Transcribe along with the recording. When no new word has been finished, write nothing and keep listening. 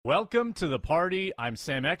Welcome to the party. I'm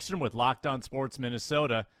Sam Ekstrom with Locked On Sports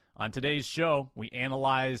Minnesota. On today's show, we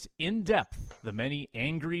analyze in depth the many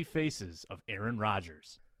angry faces of Aaron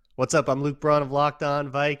Rodgers. What's up? I'm Luke Braun of Locked On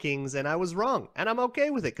Vikings, and I was wrong, and I'm okay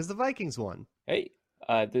with it because the Vikings won. Hey,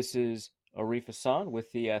 this is Arif Hassan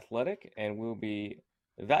with The Athletic, and we'll be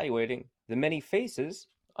evaluating the many faces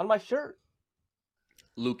on my shirt.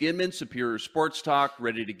 Luke Inman, Superior Sports Talk,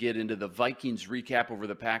 ready to get into the Vikings recap over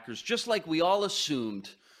the Packers, just like we all assumed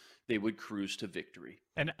they would cruise to victory.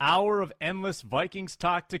 An hour of endless Vikings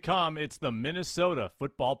talk to come. It's the Minnesota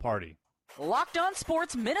Football Party. Locked On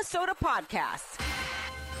Sports Minnesota Podcasts.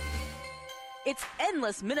 It's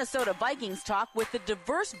endless Minnesota Vikings talk with the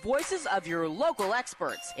diverse voices of your local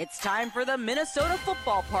experts. It's time for the Minnesota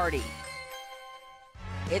Football Party.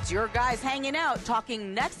 It's your guys hanging out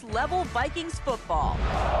talking next-level Vikings football.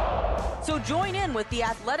 So join in with The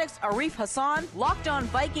Athletic's Arif Hassan, Locked On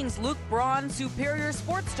Vikings Luke Braun, Superior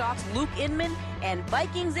Sports Talk's Luke Inman, and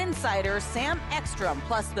Vikings insider Sam Ekstrom,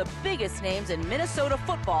 plus the biggest names in Minnesota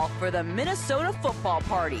football for the Minnesota Football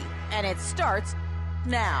Party. And it starts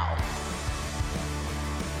now.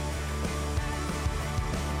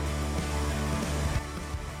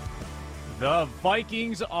 The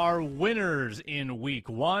Vikings are winners in Week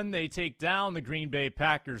 1. They take down the Green Bay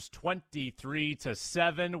Packers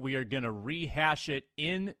 23-7. We are going to rehash it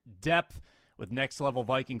in depth with Next Level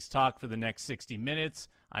Vikings talk for the next 60 minutes.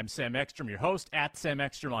 I'm Sam Ekstrom, your host, at Sam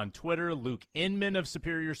Ekstrom on Twitter. Luke Inman of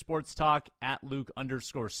Superior Sports Talk, at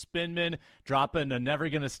Luke_Spinman. Dropping a Never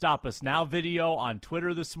Gonna Stop Us Now video on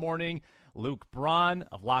Twitter this morning. Luke Braun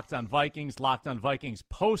of Locked On Vikings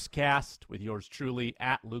postcast with yours truly,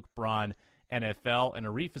 at Luke Braun NFL, and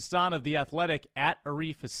Arif Hassan of The Athletic, at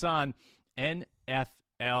Arif Hassan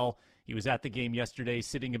NFL. He was at the game yesterday,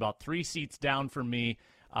 sitting about 3 seats down from me,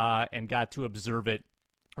 and got to observe it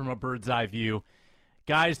from a bird's eye view.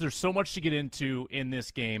 Guys, there's so much to get into in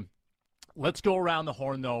this game. Let's go around the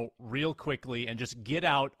horn, though, real quickly and just get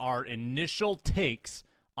out our initial takes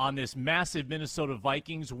on this massive Minnesota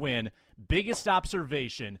Vikings win. Biggest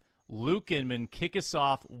observation, Luke Inman, kick us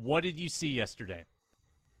off. What did you see yesterday?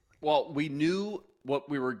 Well, we knew what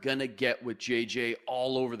we were going to get with JJ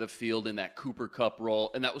all over the field in that Cooper Cup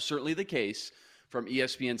role, and that was certainly the case. From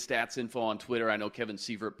ESPN Stats Info on Twitter, I know Kevin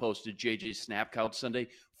Sievert posted JJ's snap count Sunday,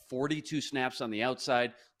 42 snaps on the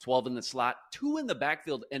outside, 12 in the slot, 2 in the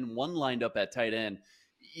backfield, and 1 lined up at tight end.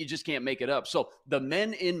 You just can't make it up. So the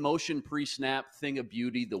men in motion pre-snap, thing of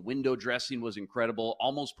beauty. The window dressing was incredible,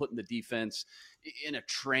 almost putting the defense in a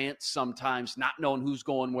trance sometimes, not knowing who's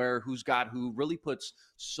going where, who's got who, really puts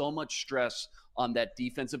so much stress on that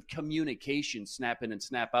defensive communication, snap in and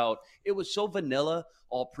snap out. It was so vanilla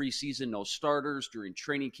all preseason, no starters during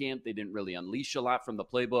training camp. They didn't really unleash a lot from the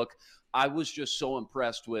playbook. I was just so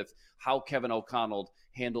impressed with how Kevin O'Connell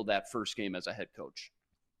handled that first game as a head coach.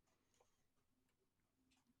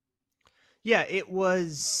 Yeah, it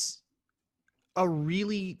was a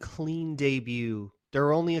really clean debut. There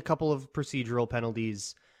were only a couple of procedural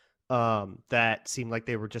penalties that seemed like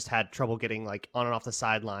they were just had trouble getting like on and off the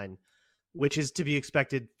sideline, which is to be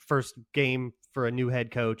expected. First game for a new head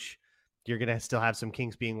coach. You're going to still have some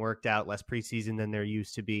kinks being worked out, less preseason than there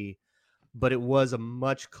used to be. But it was a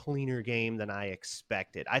much cleaner game than I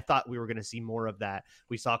expected. I thought we were going to see more of that.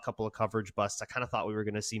 We saw a couple of coverage busts. I kind of thought we were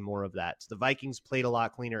going to see more of that. So the Vikings played a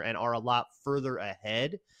lot cleaner and are a lot further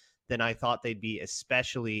ahead than I thought they'd be,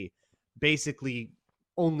 especially basically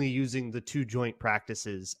only using the 2 joint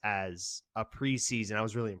practices as a preseason. I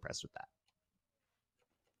was really impressed with that.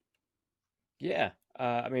 Yeah,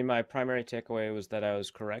 I mean, my primary takeaway was that I was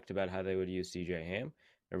correct about how they would use DJ Ham.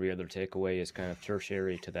 Every other takeaway is kind of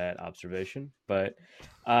tertiary to that observation. But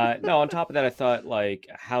no, on top of that, I thought like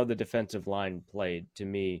how the defensive line played to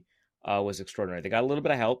me was extraordinary. They got a little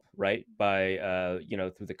bit of help, right, by,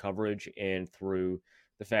 through the coverage and through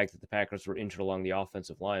the fact that the Packers were injured along the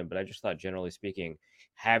offensive line. But I just thought, generally speaking,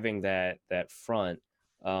 having that front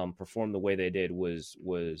perform the way they did was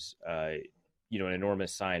an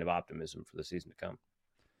enormous sign of optimism for the season to come.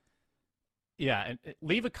 Yeah, and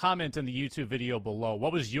leave a comment in the YouTube video below.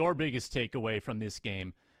 What was your biggest takeaway from this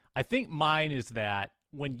game? I think mine is that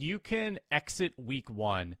when you can exit Week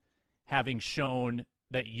 1 having shown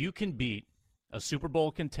that you can beat a Super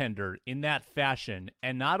Bowl contender in that fashion,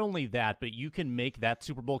 and not only that, but you can make that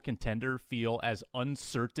Super Bowl contender feel as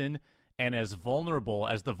uncertain and as vulnerable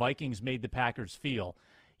as the Vikings made the Packers feel,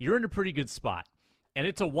 you're in a pretty good spot. And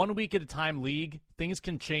it's a 1 week at a time league. Things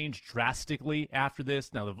can change drastically after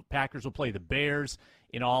this. Now, the Packers will play the Bears.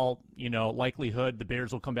 In all, likelihood, the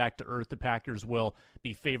Bears will come back to earth. The Packers will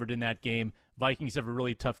be favored in that game. Vikings have a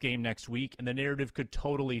really tough game next week, and the narrative could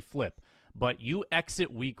totally flip. but you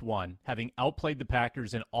exit week one having outplayed the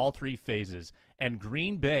Packers in all three phases, and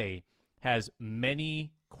Green Bay has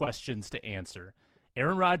many questions to answer.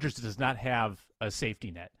 Aaron Rodgers does not have a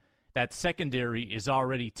safety net. That secondary is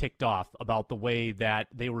already ticked off about the way that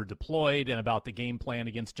they were deployed and about the game plan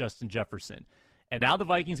against Justin Jefferson. And now the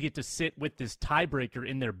Vikings get to sit with this tiebreaker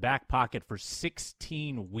in their back pocket for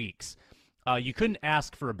 16 weeks. You couldn't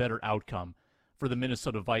ask for a better outcome for the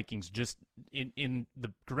Minnesota Vikings, just in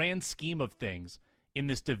the grand scheme of things, in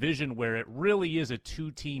this division where it really is a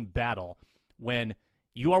two-team battle. When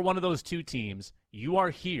you are one of those two teams, you are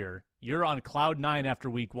here, you're on cloud nine after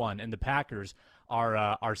week one, and the Packers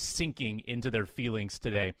are sinking into their feelings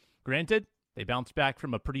today. Granted, they bounced back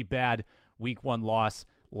from a pretty bad week one loss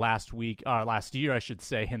last year, I should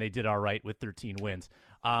say, and they did all right with 13 wins.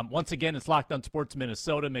 Once again, it's Locked On Sports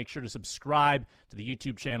Minnesota. Make sure to subscribe to the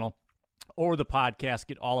YouTube channel or the podcast.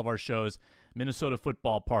 Get all of our shows, Minnesota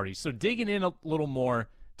Football Party. So digging in a little more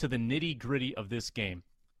to the nitty-gritty of this game.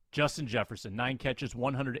 Justin Jefferson, 9 catches,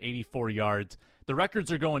 184 yards. The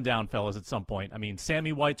records are going down, fellas, at some point. I mean,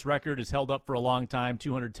 Sammy White's record is held up for a long time,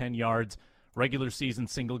 210 yards, regular season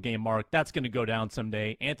single-game mark. That's going to go down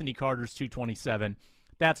someday. Anthony Carter's 227.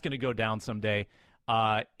 That's going to go down someday.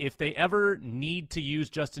 If they ever need to use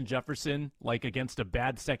Justin Jefferson, like against a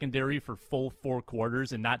bad secondary for full 4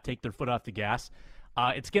 quarters and not take their foot off the gas,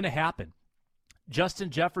 it's going to happen. Justin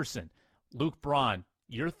Jefferson, Luke Braun,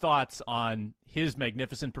 your thoughts on his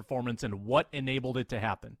magnificent performance and what enabled it to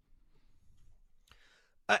happen?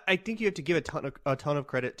 I think you have to give a ton of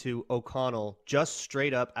credit to O'Connell just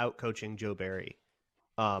straight up out-coaching Joe Barry.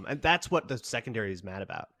 And that's what the secondary is mad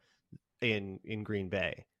about in Green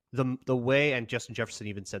Bay. The way, and Justin Jefferson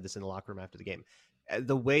even said this in the locker room after the game,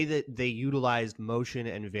 the way that they utilized motion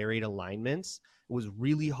and varied alignments was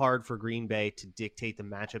really hard for Green Bay to dictate the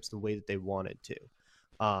matchups the way that they wanted to.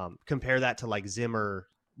 Compare that to like Zimmer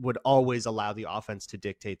would always allow the offense to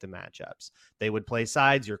dictate the matchups. They would play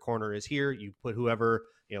sides. Your corner is here. You put whoever,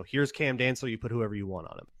 here's Cam Dansler. You put whoever you want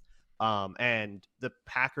on him. And the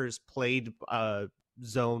Packers played a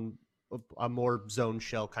more zone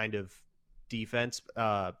shell kind of defense,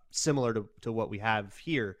 similar to what we have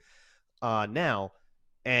here now.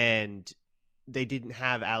 And they didn't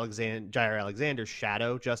have Jair Alexander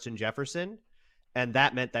shadow Justin Jefferson. And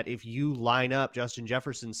that meant that if you line up Justin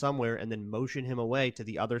Jefferson somewhere and then motion him away to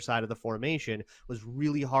the other side of the formation, it was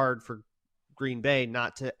really hard for Green Bay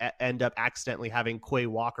not to end up accidentally having Quay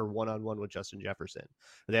Walker one-on-one with Justin Jefferson.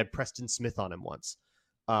 They had Preston Smith on him once.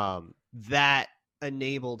 That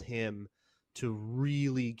enabled him to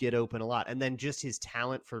really get open a lot. And then just his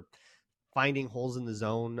talent for finding holes in the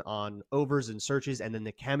zone on overs and searches, and then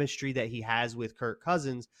the chemistry that he has with Kirk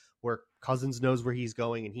Cousins, where Cousins knows where he's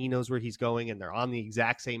going and he knows where he's going, and they're on the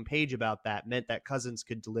exact same page about that, meant that Cousins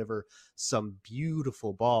could deliver some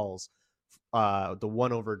beautiful balls. The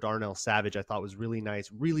one over Darnell Savage I thought was really nice,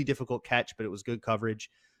 really difficult catch, but it was good coverage.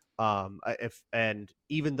 And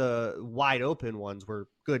even the wide open ones were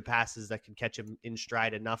good passes that could catch him in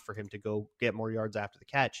stride enough for him to go get more yards after the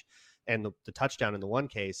catch, and the touchdown in the one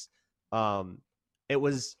case.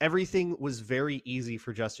 Everything was very easy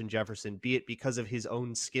for Justin Jefferson, be it because of his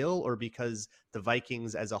own skill or because the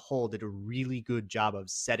Vikings as a whole did a really good job of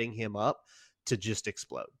setting him up to just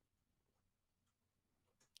explode.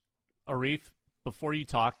 Arif, before you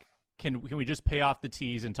talk, can we just pay off the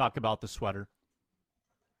tease and talk about the sweater?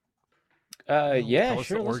 Yeah, Tell us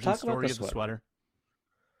sure. the Let's origin talk story about of the sweater.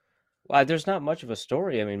 Well, there's not much of a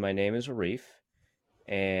story. I mean, my name is Arif,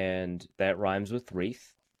 and that rhymes with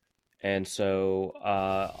wreath. And so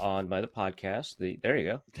on my other podcast, there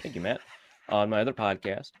you go. Thank you, Matt. On my other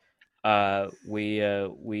podcast,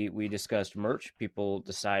 we discussed merch. People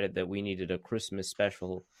decided that we needed a Christmas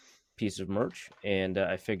special piece of merch, and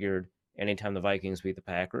I figured anytime the Vikings beat the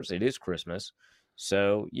Packers, it is Christmas.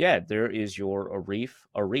 So yeah, there is your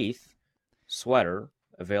Arif sweater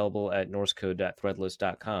available at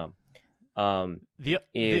norsecode.threadless.com.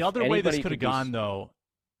 The other way this could have gone, though,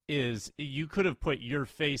 is you could have put your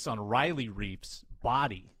face on Riley Reif's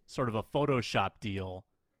body, sort of a Photoshop deal,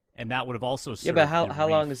 and that would have also served. Yeah, but how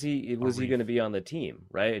long was he going to be on the team,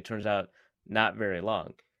 right? It turns out not very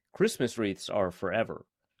long. Christmas wreaths are forever.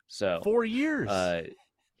 So 4 years. He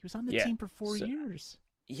was on the team for 4 years.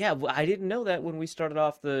 Yeah, well, I didn't know that when we started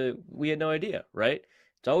off we had no idea, right?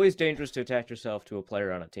 It's always dangerous to attach yourself to a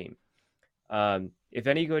player on a team. If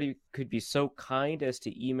anybody could be so kind as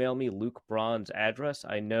to email me Luke Braun's address,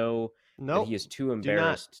 I know that he is too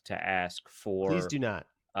embarrassed to ask for. Please do not.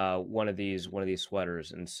 One of these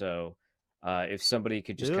sweaters, and so if somebody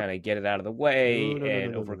could just kind of get it out of the way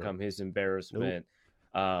and overcome his embarrassment,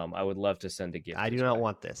 I would love to send a gift. I do not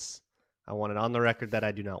want this. I want it on the record that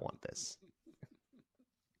I do not want this.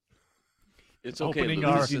 It's okay. Opening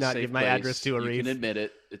Louis our- is a Do not safe give my place. address to a You reef. can admit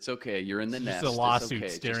it. It's okay. You're in the It's nest. just a lawsuit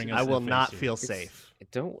it's okay. staring Just- us I will in the not face feel here. safe.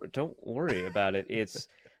 Don't worry about it. It's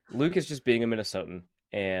Luke is just being a Minnesotan,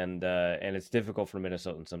 and it's difficult for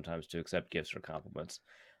Minnesotans sometimes to accept gifts or compliments.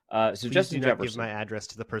 So Please Justin do not Jefferson, give my address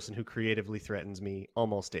to the person who creatively threatens me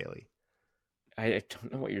almost daily. I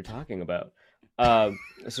don't know what you're talking about.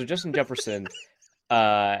 So Justin Jefferson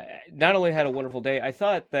not only had a wonderful day, I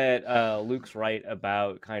thought that Luke's right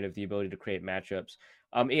about kind of the ability to create matchups.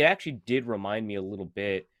 It actually did remind me a little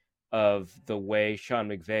bit of the way Sean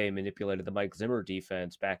McVay manipulated the Mike Zimmer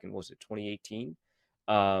defense back in, was it 2018?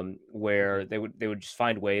 Where they would just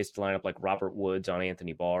find ways to line up like Robert Woods on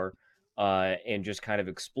Anthony Barr, and just kind of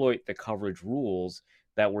exploit the coverage rules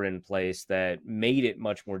that were in place that made it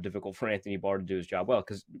much more difficult for Anthony Barr to do his job well.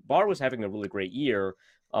 Because Barr was having a really great year,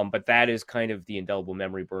 but that is kind of the indelible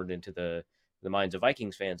memory burned into the minds of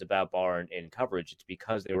Vikings fans about Barr and coverage. It's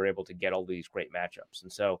because they were able to get all these great matchups.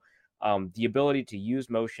 And so the ability to use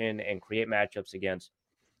motion and create matchups against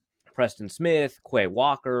Preston Smith, Quay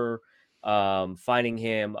Walker, finding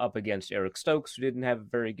him up against Eric Stokes, who didn't have a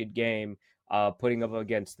very good game, putting up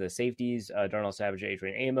against the safeties, Darnell Savage,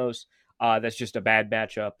 Adrian Amos. That's just a bad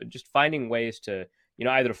matchup, and just finding ways to,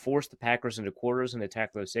 either force the Packers into quarters and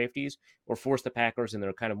attack those safeties, or force the Packers in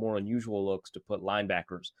their kind of more unusual looks to put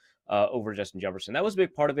linebackers over Justin Jefferson. That was a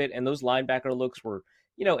big part of it, and those linebacker looks were,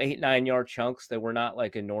 8-9 yard chunks. They were not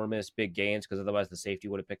like enormous big gains, because otherwise the safety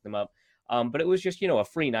would have picked them up. But it was just, a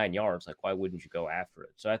free 9 yards. Like, why wouldn't you go after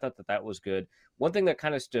it? So I thought that was good. One thing that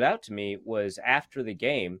kind of stood out to me was after the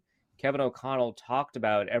game, Kevin O'Connell talked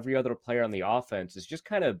about every other player on the offense is just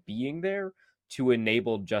kind of being there to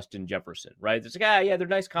enable Justin Jefferson, right? It's like, they're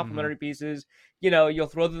nice complementary pieces. You'll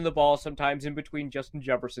throw them the ball sometimes in between Justin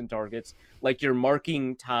Jefferson targets. Like, you're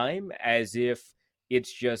marking time as if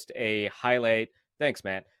it's just a highlight. Thanks,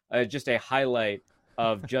 Matt. Just a highlight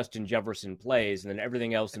of Justin Jefferson plays, and then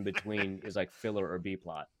everything else in between is like filler or B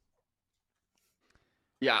plot.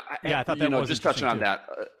 Yeah, I thought that was just touching on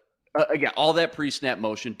interesting, that. Again, all that pre-snap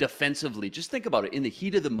motion defensively. Just think about it. In the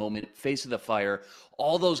heat of the moment, face of the fire,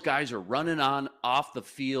 all those guys are running on, off the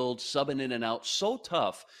field, subbing in and out. So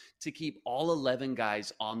tough to keep all 11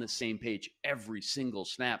 guys on the same page every single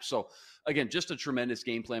snap. So, again, just a tremendous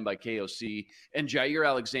game plan by KOC. And Jair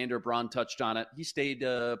Alexander, Braun touched on it. He stayed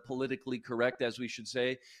politically correct, as we should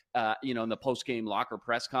say, in the post-game locker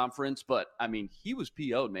press conference. But, he was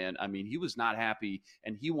PO'd, man. He was not happy,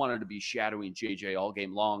 and he wanted to be shadowing JJ all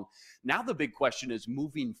game long. Now the big question is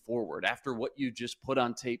moving forward. After what you just put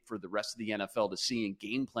on tape for the rest of the NFL to see and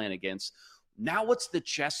game plan against, now what's the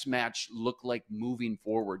chess match look like moving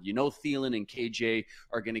forward? Thielen and KJ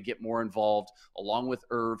are going to get more involved, along with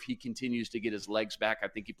Irv. He continues to get his legs back. I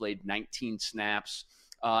think he played 19 snaps.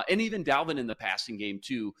 And even Dalvin in the passing game,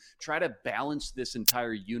 too. Try to balance this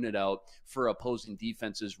entire unit out for opposing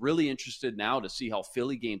defenses. Really interested now to see how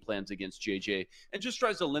Philly game plans against JJ and just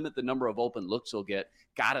tries to limit the number of open looks he'll get.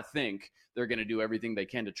 Got to think they're going to do everything they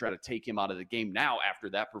can to try to take him out of the game now after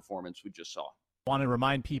that performance we just saw. Want to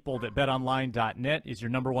remind people that betonline.net is your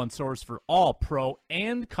number one source for all pro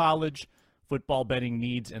and college football betting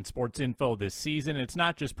needs and sports info this season. It's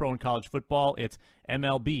not just pro and college football. It's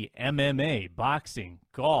MLB, MMA, boxing,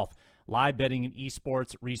 golf, live betting, and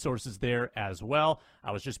esports resources there as well.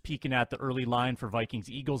 I was just peeking at the early line for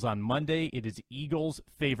Vikings-Eagles on Monday. It is Eagles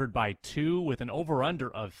favored by 2 with an over-under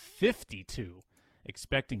of 52.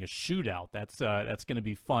 Expecting a shootout. That's going to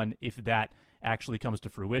be fun if that actually comes to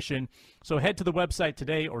fruition. So head to the website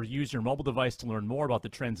today or use your mobile device to learn more about the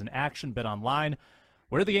trends in action. Bet online,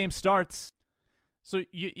 where the game starts. So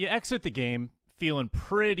you exit the game feeling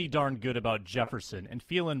pretty darn good about Jefferson and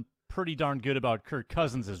feeling pretty darn good about Kirk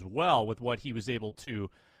Cousins as well with what he was able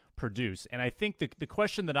to produce. And I think the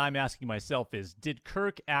question that I'm asking myself is, did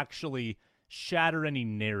Kirk actually shatter any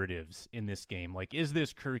narratives in this game? Like, is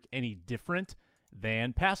this Kirk any different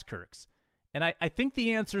than past Kirks? And I think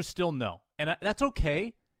the answer is still no. And that's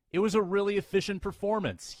okay. It was a really efficient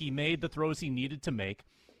performance. He made the throws he needed to make.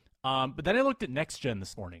 But then I looked at Next Gen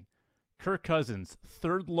this morning. Kirk Cousins,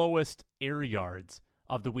 third lowest air yards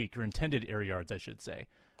of the week, or intended air yards, I should say.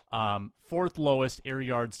 Fourth lowest air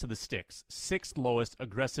yards to the sticks. Sixth lowest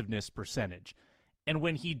aggressiveness percentage. And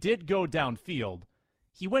when he did go downfield,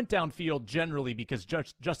 he went downfield generally because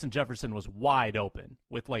Justin Jefferson was wide open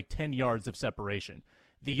with like 10 yards of separation.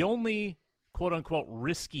 The only quote-unquote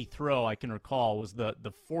risky throw I can recall was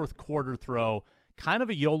the fourth quarter throw, kind of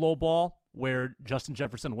a YOLO ball where Justin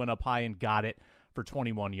Jefferson went up high and got it for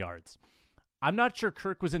 21 yards. I'm not sure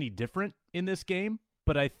Kirk was any different in this game,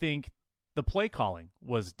 but I think the play calling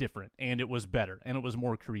was different, and it was better, and it was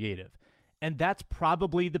more creative. And that's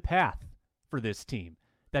probably the path for this team,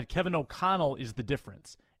 that Kevin O'Connell is the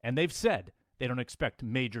difference. And they've said they don't expect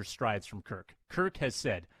major strides from Kirk. Kirk has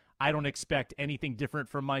said, I don't expect anything different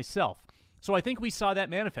from myself. So I think we saw that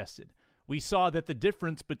manifested. We saw that the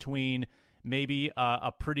difference between maybe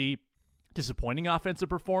a pretty disappointing offensive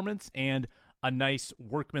performance and a nice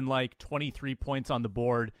workmanlike 23 points on the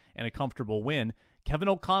board and a comfortable win, Kevin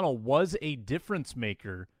O'Connell was a difference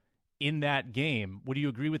maker in that game. Would you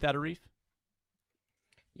agree with that, Arif?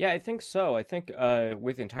 Yeah, I think so. I think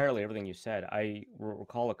with entirely everything you said, I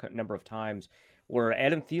recall a number of times where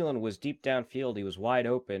Adam Thielen was deep downfield, he was wide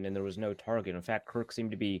open, and there was no target. In fact, Kirk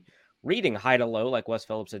seemed to be reading high to low, like Wes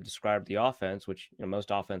Phillips had described the offense, which most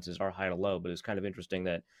offenses are high to low, but it's kind of interesting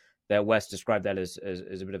that Wes described that as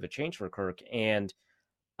a bit of a change for Kirk. And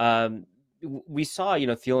we saw,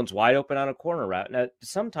 Thielen's wide open on a corner route. Now,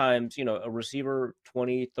 sometimes, a receiver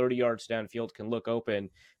 20, 30 yards downfield can look open.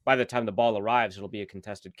 By the time the ball arrives, it'll be a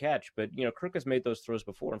contested catch. But, Kirk has made those throws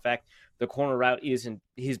before. In fact, the corner route isn't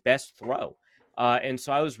his best throw. And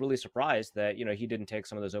so I was really surprised that, he didn't take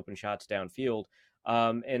some of those open shots downfield.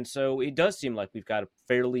 And so it does seem like we've got a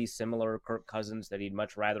fairly similar Kirk Cousins that he'd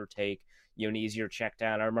much rather take, an easier check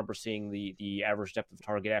down. I remember seeing the average depth of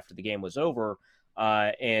target after the game was over,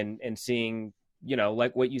 and seeing,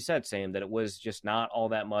 like what you said, Sam, that it was just not all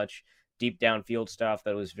that much deep downfield stuff,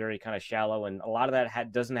 that was very kind of shallow. And a lot of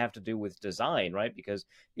that doesn't have to do with design, right? Because,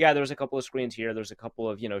 there's a couple of screens here. There's a couple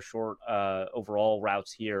of, short overall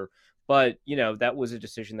routes here. But, that was a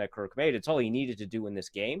decision that Kirk made. It's all he needed to do in this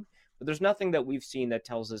game. But there's nothing that we've seen that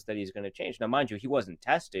tells us that he's going to change. Now, mind you, he wasn't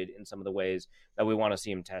tested in some of the ways that we want to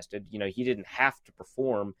see him tested. He didn't have to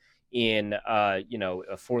perform in, a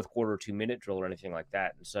fourth quarter 2-minute drill or anything like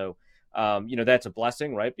that. And so, that's a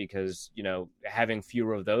blessing, right? Because, having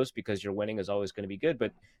fewer of those because you're winning is always going to be good. But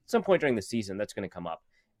at some point during the season, that's going to come up.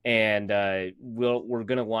 And we're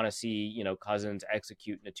going to want to see, Cousins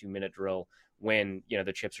execute in a 2-minute drill when,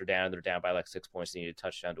 the chips are down, they're down by like 6 points, they need a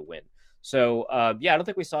touchdown to win. So, I don't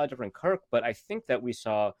think we saw a different Kirk, but I think that we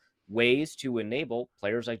saw ways to enable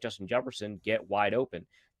players like Justin Jefferson get wide open.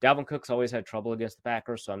 Dalvin Cook's always had trouble against the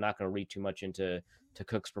Packers, so I'm not going to read too much into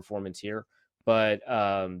Cook's performance here. But,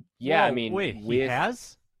 wait, he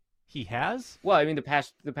has? He has? Well, I mean, the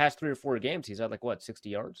past 3 or 4 games, he's had 60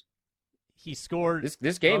 yards? He scored.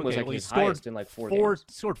 This game was his highest in 4 games.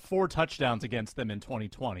 Scored 4 touchdowns against them in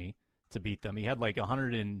 2020 to beat them. He had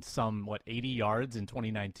 100 and 80 yards in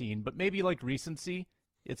 2019, but maybe recency,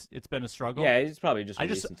 it's been a struggle. Yeah, it's probably just a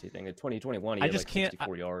recency thing. In 2021, he had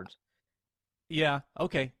 64 yards. Yeah,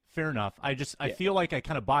 okay, fair enough. I feel like I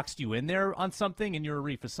kind of boxed you in there on something, and you're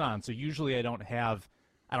Arif Hassan, so usually I don't have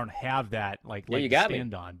that you to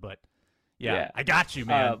stand on, but yeah, I got you,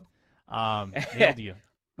 man. Nailed you.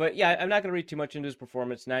 But yeah, I'm not going to read too much into his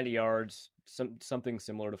performance. 90 yards, something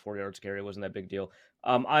similar to 4 yards carry, wasn't that big deal.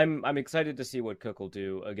 I'm excited to see what Cook will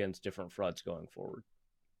do against different fronts going forward.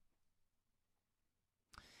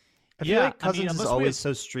 I feel like Cousins is always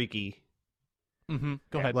so streaky. Mm-hmm.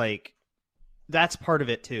 Go ahead. That's part of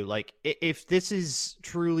it too. If this is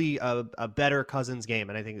truly a better Cousins game,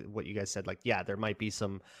 and I think what you guys said, there might be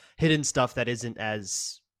some hidden stuff that isn't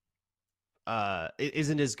as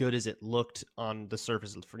good as it looked on the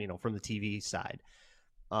surface from the TV side.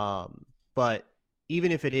 But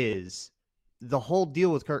even if it is, the whole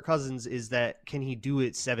deal with Kirk Cousins is that can he do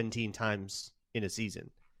it 17 times in a season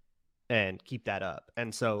and keep that up?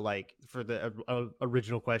 And so for the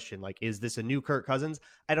original question, is this a new Kirk Cousins?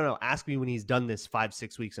 I don't know. Ask me when he's done this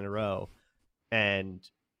 5-6 weeks in a row. And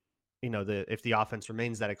if the offense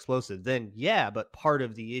remains that explosive, then yeah, but part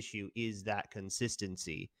of the issue is that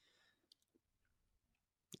consistency.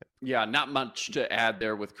 Yeah, not much to add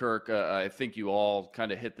there with Kirk. I think you all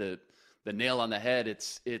kind of hit the nail on the head.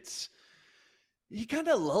 It's he kind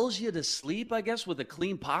of lulls you to sleep, I guess, with a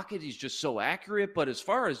clean pocket. He's just so accurate. But as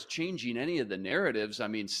far as changing any of the narratives, I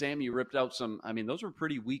mean, Sam, you ripped out those were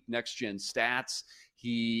pretty weak next-gen stats.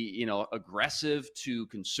 He, aggressive to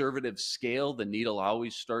conservative scale. The needle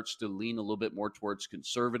always starts to lean a little bit more towards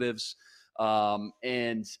conservatives.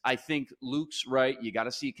 And I think Luke's right. You got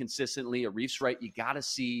to see consistently. Arif's right. You got to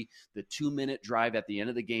see the 2-minute drive at the end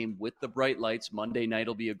of the game with the bright lights. Monday night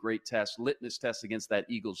will be a great litmus test against that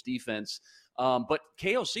Eagles defense. But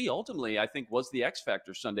KOC ultimately, I think, was the X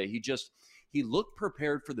factor Sunday. He looked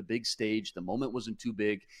prepared for the big stage. The moment wasn't too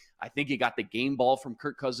big. I think he got the game ball from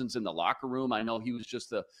Kirk Cousins in the locker room. I know he was just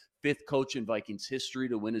the 5th coach in Vikings history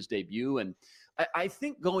to win his debut. And I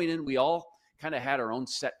think going in, we all kind of had our own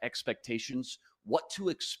set expectations what to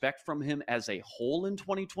expect from him as a whole in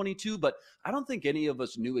 2022, but I don't think any of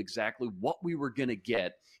us knew exactly what we were going to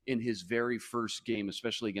get in his very first game,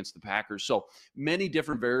 especially against the Packers. So many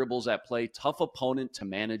different variables at play, tough opponent to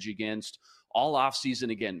manage against. All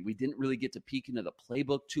offseason, again, we didn't really get to peek into the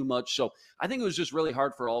playbook too much. So I think it was just really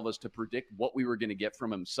hard for all of us to predict what we were going to get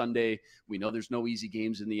from him Sunday. We know there's no easy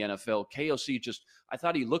games in the NFL. KOC I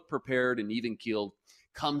thought he looked prepared and even-keeled.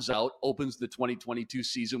 Comes out, opens the 2022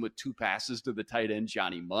 season with 2 passes to the tight end,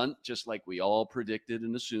 Johnny Munt, just like we all predicted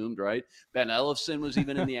and assumed, right? Ben Ellefson was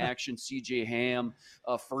even in the action. CJ Ham,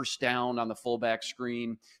 first down on the fullback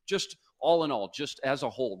screen. Just all in all, just as a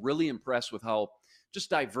whole, really impressed with how just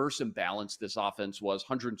diverse and balanced this offense was.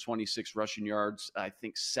 126 rushing yards, I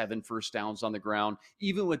think 7 first downs on the ground.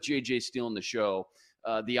 Even with JJ stealing the show,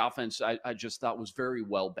 the offense I just thought was very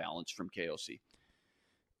well balanced from KOC.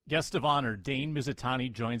 Guest of honor, Dane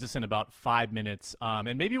Mizutani, joins us in about 5 minutes.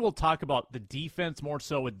 And maybe we'll talk about the defense more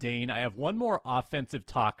so with Dane. I have one more offensive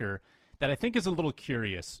talker that I think is a little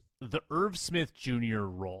curious. The Irv Smith Jr.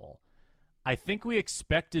 role. I think we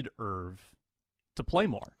expected Irv to play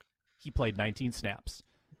more. He played 19 snaps.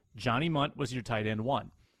 Johnny Munt was your tight end 1.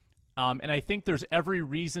 And I think there's every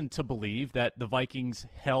reason to believe that the Vikings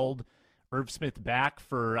held Irv Smith back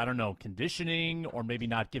for, I don't know, conditioning or maybe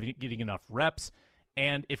not getting enough reps.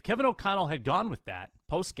 And if Kevin O'Connell had gone with that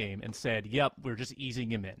post-game and said, yep, we're just easing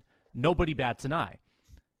him in, nobody bats an eye.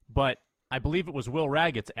 But I believe it was Will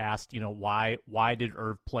Raggett asked, why did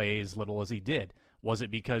Irv play as little as he did? Was it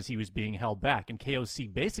because he was being held back? And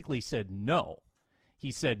KOC basically said no. He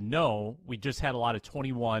said, no, we just had a lot of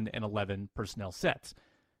 21 and 11 personnel sets,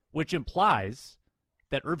 which implies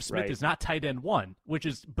that Irv Smith is not tight end 1, which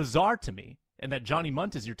is bizarre to me, and that Johnny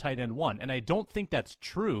Munt is your tight end 1. And I don't think that's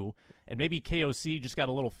true. And maybe KOC just got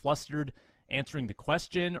a little flustered answering the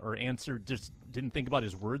question or just didn't think about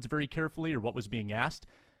his words very carefully or what was being asked.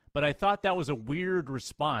 But I thought that was a weird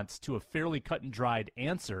response to a fairly cut and dried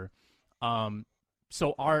answer.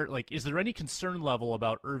 Is there any concern level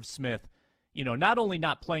about Irv Smith, not only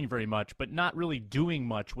not playing very much, but not really doing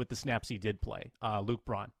much with the snaps he did play? Luke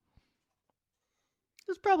Braun.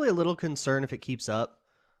 There's probably a little concern if it keeps up.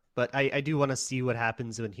 But I do want to see what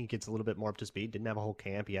happens when he gets a little bit more up to speed. Didn't have a whole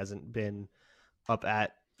camp. He hasn't been up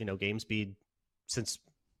at, game speed since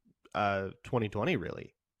 2020,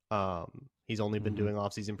 really. He's only been doing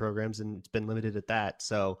off-season programs, and it's been limited at that.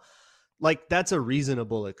 So, that's a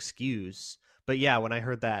reasonable excuse. But, yeah, when I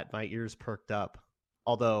heard that, my ears perked up.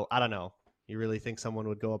 Although, I don't know. You really think someone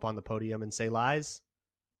would go up on the podium and say lies?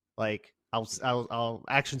 I'll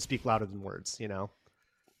actions speak louder than words,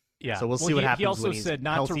 Yeah. So we'll see what happens. He also when he's said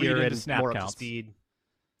not to read into snap more counts. Up to speed.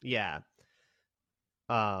 Yeah.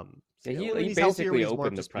 He basically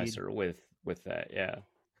opened the presser with that. Yeah.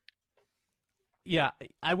 Yeah.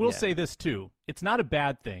 I will say this too. It's not a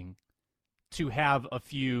bad thing to have a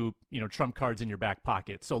few, trump cards in your back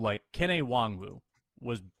pocket. So Kene Nwangwu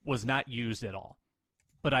was not used at all,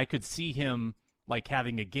 but I could see him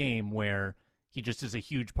having a game where he just is a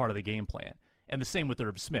huge part of the game plan. And the same with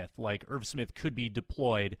Irv Smith. Irv Smith could be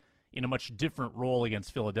deployed in a much different role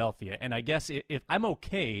against Philadelphia. And I guess if I'm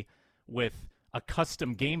okay with a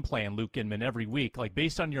custom game plan, Luke Inman, every week,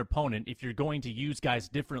 based on your opponent, if you're going to use guys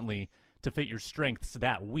differently to fit your strengths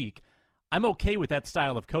that week, I'm okay with that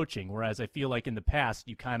style of coaching. Whereas I feel like in the past,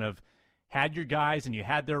 you kind of had your guys and you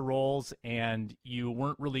had their roles and you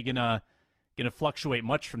weren't really going to fluctuate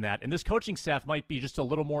much from that. And this coaching staff might be just a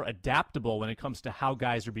little more adaptable when it comes to how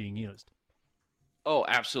guys are being used. Oh,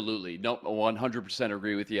 absolutely. No, 100%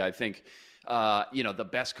 agree with you. I think, the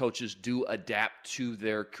best coaches do adapt to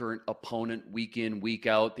their current opponent week in, week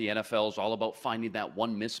out. The NFL is all about finding that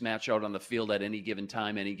one mismatch out on the field at any given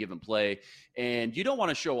time, any given play. And you don't want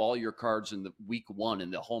to show all your cards in the week 1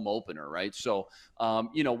 in the home opener, right? So,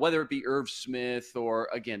 whether it be Irv Smith or,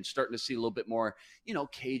 again, starting to see a little bit more,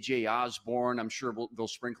 KJ Osborne, I'm sure they'll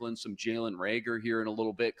sprinkle in some Jalen Reagor here in a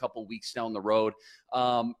little bit, couple weeks down the road.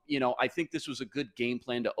 I think this was a good game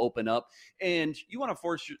plan to open up. And you want to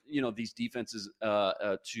force, these defenses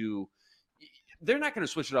to – they're not going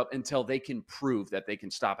to switch it up until they can prove that they can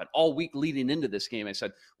stop it. All week leading into this game, I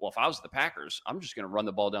said, well, if I was the Packers, I'm just going to run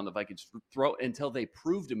the ball down the Vikings' throat until they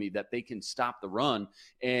prove to me that they can stop the run.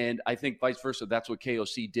 And I think vice versa, that's what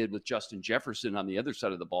KOC did with Justin Jefferson on the other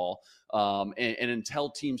side of the ball. And until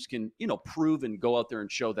teams can, prove and go out there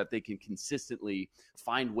and show that they can consistently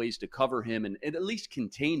find ways to cover him and at least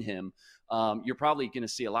contain him, you're probably going to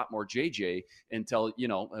see a lot more JJ until,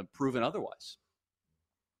 proven otherwise.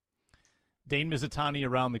 Dane Mizutani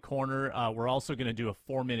around the corner. We're also going to do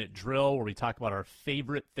a 4-minute drill where we talk about our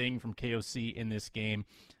favorite thing from KOC in this game.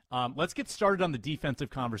 Let's get started on the defensive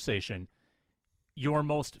conversation. your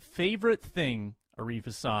most favorite thing, Arif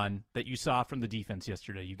Hassan, that you saw from the defense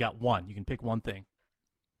yesterday? You got one. You can pick one thing.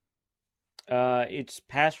 It's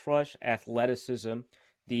pass rush, athleticism,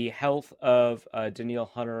 the health of Danielle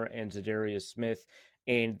Hunter and Zadarius Smith,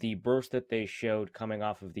 and the burst that they showed coming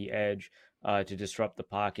off of the edge to disrupt the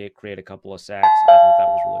pocket, create a couple of sacks. I thought that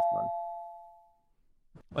was really fun.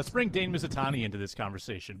 Let's bring Dane Mizutani into this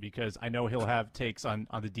conversation because I know he'll have takes on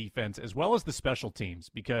the defense as well as the special teams,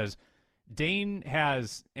 because Dane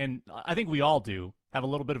has, and I think we all do, have a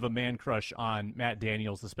little bit of a man crush on Matt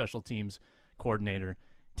Daniels, the special teams coordinator.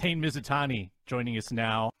 Dane Mizutani joining us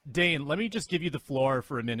now. Dane, let me just give you the floor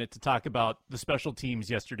for a minute to talk about the special teams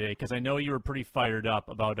yesterday, because I know you were pretty fired up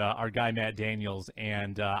about our guy Matt Daniels,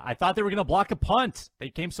 and I thought they were going to block a punt. They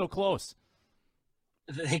came so close.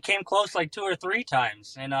 They came close like 2 or 3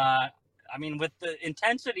 times. And, I mean, with the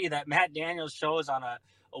intensity that Matt Daniels shows on a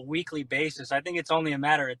weekly basis, I think it's only a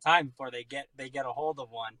matter of time before they get a hold of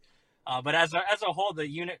one. But as a whole, the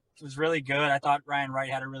unit was really good. I thought Ryan Wright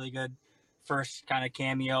had a really good first kind of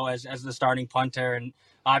cameo as the starting punter. And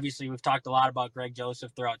obviously we've talked a lot about Greg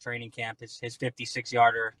Joseph throughout training camp. His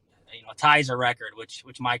 56-yarder, ties a record, which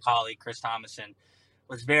my colleague Chris Thomason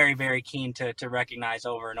was very, very keen to recognize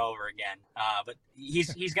over and over again. But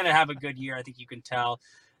he's going to have a good year. I think you can tell.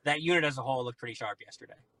 That unit as a whole looked pretty sharp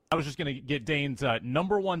yesterday. I was just going to get Dane's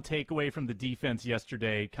number one takeaway from the defense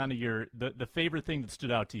yesterday, kind of the favorite thing that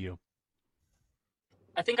stood out to you.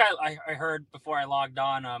 I think I heard before I logged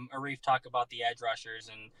on Arif talk about the edge rushers,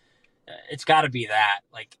 and it's got to be that.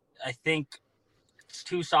 Like, I think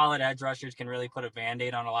 2 solid edge rushers can really put a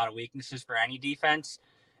Band-Aid on a lot of weaknesses for any defense,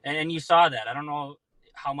 and you saw that. I don't know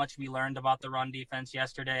how much we learned about the run defense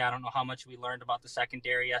yesterday. I don't know how much we learned about the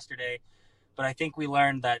secondary yesterday, but I think we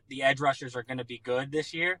learned that the edge rushers are going to be good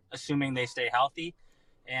this year, assuming they stay healthy.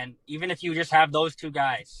 And even if you just have those 2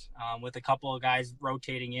 guys with a couple of guys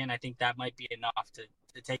rotating in, I think that might be enough to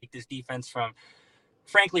take this defense from,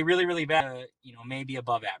 frankly, really, really bad to, maybe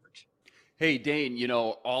above average. Hey, Dane,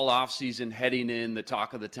 all offseason heading in, the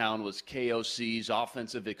talk of the town was KOC's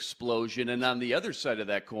offensive explosion. And on the other side of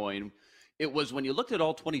that coin, it was when you looked at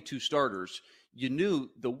all 22 starters, you knew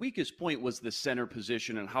the weakest point was the center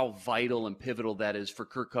position and how vital and pivotal that is for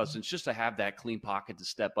Kirk Cousins just to have that clean pocket to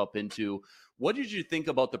step up into. What did you think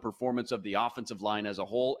about the performance of the offensive line as a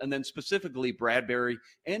whole, and then specifically Bradbury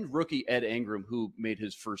and rookie Ed Ingram, who made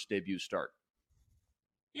his first debut start?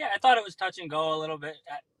 Yeah, I thought it was touch and go a little bit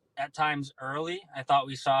at times early. I thought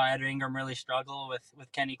we saw Ed Ingram really struggle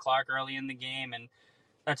with Kenny Clark early in the game, and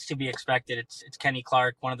that's to be expected. It's Kenny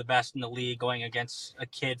Clark, one of the best in the league, going against a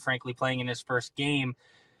kid, frankly, playing in his first game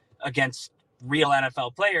against real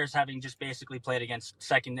NFL players, having just basically played against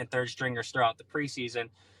second and third stringers throughout the preseason.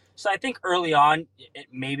 So I think early on, it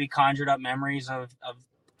maybe conjured up memories of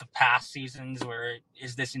the past seasons where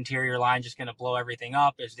is this interior line just going to blow everything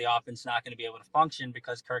up? Is the offense not going to be able to function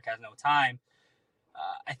because Kirk has no time?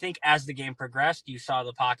 I think as the game progressed, you saw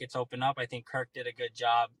the pockets open up. I think Kirk did a good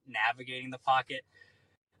job navigating the pocket.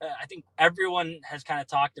 I think everyone has kind of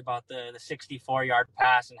talked about the 64-yard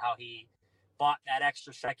pass and how he bought that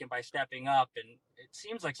extra second by stepping up. And it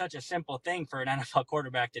seems like such a simple thing for an NFL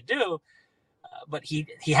quarterback to do, but he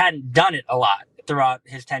hadn't done it a lot throughout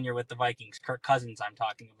his tenure with the Vikings. Kirk Cousins, I'm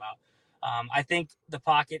talking about. I think the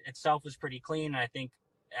pocket itself was pretty clean, and I think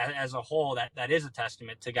as a whole, that is a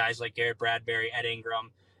testament to guys like Garrett Bradbury, Ed Ingram,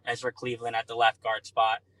 Ezra Cleveland at the left guard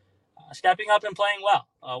spot, stepping up and playing well.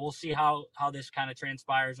 We'll see how this kind of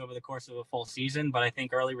transpires over the course of a full season, but I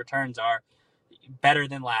think early returns are better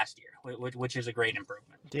than last year, which is a great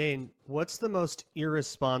improvement. Dane, what's the most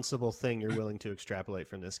irresponsible thing you're willing to extrapolate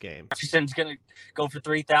from this game? Jefferson's going to go for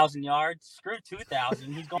 3,000 yards. Screw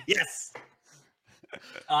 2,000. He's going. Yes.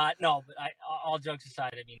 No, but all jokes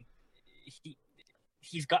aside, I mean,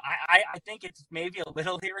 he's got. I think it's maybe a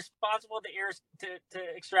little irresponsible to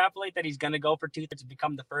extrapolate that he's going to go for 2,000 to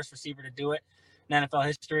become the first receiver to do it in NFL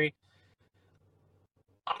history.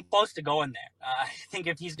 I'm close to going there. I think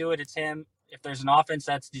if he's doing it, it's him. If there's an offense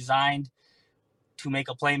that's designed to make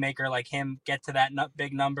a playmaker like him get to that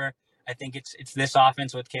big number, I think it's this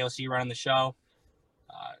offense with KOC running the show.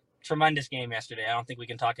 Tremendous game yesterday. I don't think we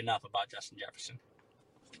can talk enough about Justin Jefferson.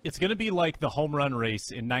 It's going to be like the home run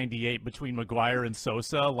race in '98 between McGuire and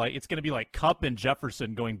Sosa. Like, it's going to be like Kupp and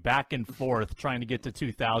Jefferson going back and forth trying to get to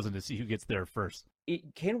 2,000 to see who gets there first.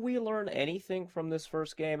 Can we learn anything from this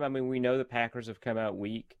first game? I mean, we know the Packers have come out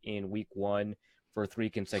weak in week 1 for 3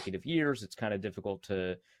 consecutive years. It's kind of difficult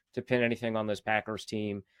to pin anything on this Packers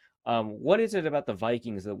team. What is it about the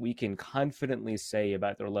Vikings that we can confidently say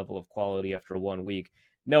about their level of quality after 1 week,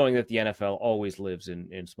 knowing that the NFL always lives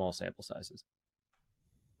in small sample sizes?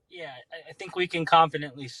 Yeah, I think we can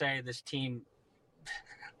confidently say this team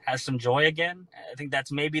has some joy again. I think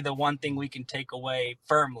that's maybe the one thing we can take away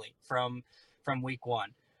firmly from week one.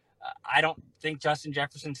 I don't think Justin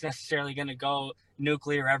Jefferson's necessarily going to go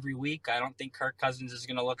nuclear every week. I don't think Kirk Cousins is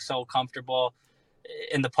going to look so comfortable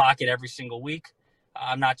in the pocket every single week.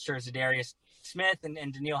 I'm not sure Zadarius Smith and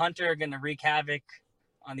Daniil Hunter are going to wreak havoc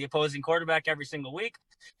on the opposing quarterback every single week.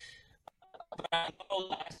 But I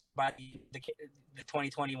know by the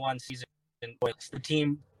 2021 season, the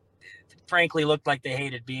team frankly looked like they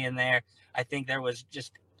hated being there. I think there was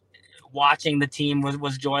just watching the team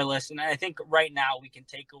was joyless. And I think right now we can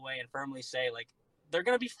take away and firmly say, like, they're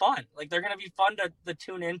going to be fun. Like, they're going to be fun to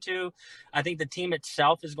tune into. I think the team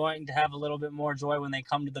itself is going to have a little bit more joy when they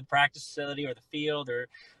come to the practice facility or the field or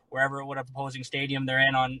wherever, what opposing stadium they're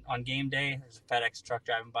in on game day. There's a FedEx truck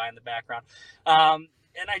driving by in the background.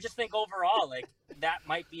 And I just think overall, like, that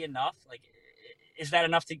might be enough. Like, is that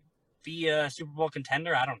enough to be a Super Bowl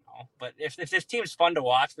contender? I don't know. But if this team's fun to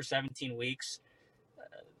watch for 17 weeks,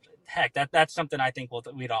 heck, that's something I think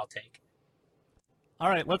we'd all take. All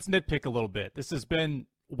right, let's nitpick a little bit. This has been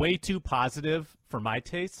way too positive for my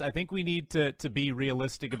tastes. I think we need to be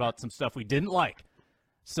realistic about some stuff we didn't like.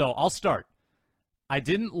 So I'll start. I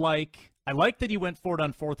like that he went for it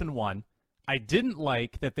on 4th and 1. I didn't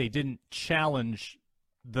like that they didn't challenge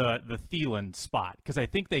the Thielen spot, because I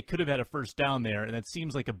think they could have had a first down there, and it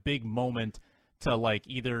seems like a big moment to, like,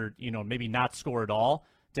 either, maybe not score at all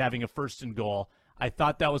to having a 1st and goal. I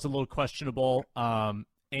thought that was a little questionable,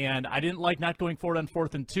 and I didn't like not going for it on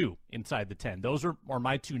 4th and 2 inside the 10. Those are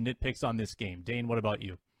my 2 nitpicks on this game. Dane, what about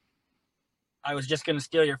you? I was just going to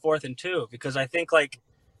steal your 4th and 2 because I think, like,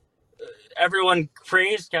 everyone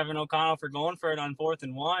praised Kevin O'Connell for going for it on 4th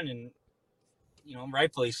and 1, and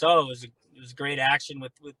rightfully so. It was great action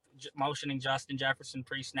with motioning Justin Jefferson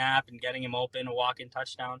pre-snap and getting him open, a walk-in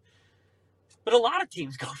touchdown. But a lot of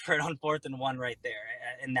teams go for it on 4th and 1 right there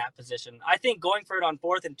in that position. I think going for it on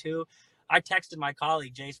 4th and 2, I texted my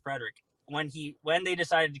colleague, Jace Frederick, when they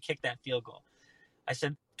decided to kick that field goal. I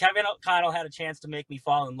said, Kevin O'Connell had a chance to make me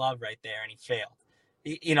fall in love right there, and he failed.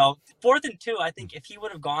 4th and 2, I think if he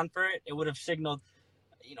would have gone for it, it would have signaled,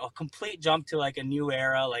 a complete jump to, like, a new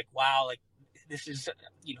era. Like, wow, like, this is,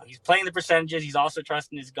 he's playing the percentages. He's also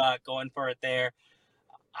trusting his gut, going for it there.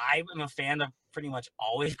 I am a fan of pretty much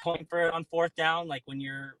always going for it on 4th down, like when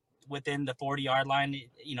you're within the 40-yard line,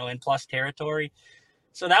 in plus territory.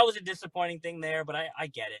 So that was a disappointing thing there, but I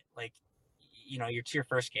get it. Like, it's your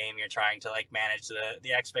first game. You're trying to, like, manage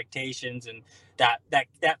the expectations, and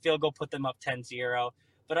that field goal put them up 10-0.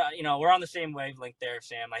 But, we're on the same wavelength there,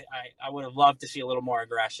 Sam. I would have loved to see a little more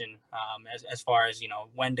aggression as far as,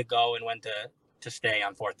 when to go and when to stay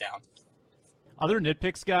on 4th down. Other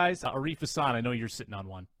nitpicks, guys? Arif Hassan, I know you're sitting on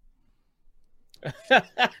one.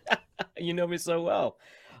 You know me so well.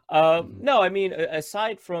 No, I mean,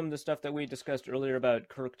 aside from the stuff that we discussed earlier about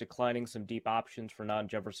Kirk declining some deep options for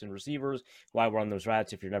non-Jefferson receivers, why we're on those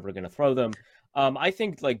routes if you're never going to throw them, I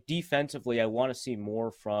think, like, defensively, I want to see more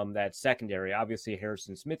from that secondary. Obviously,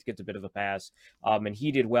 Harrison Smith gets a bit of a pass, and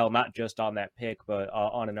he did well not just on that pick, but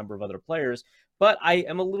on a number of other players. But I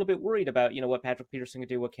am a little bit worried about, what Patrick Peterson can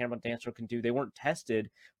do, what Cameron Dantzler can do. They weren't tested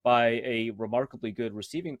by a remarkably good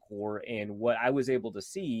receiving core, and what I was able to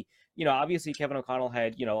see, obviously Kevin O'Connell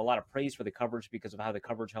had, a lot of praise for the coverage because of how the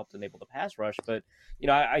coverage helped enable the pass rush. But,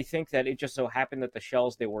 I think that it just so happened that the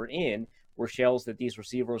shells they were in were shells that these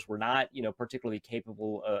receivers were not, particularly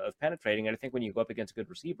capable of penetrating. And I think when you go up against good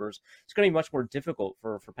receivers, it's going to be much more difficult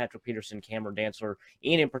for Patrick Peterson, Cameron Dantzler,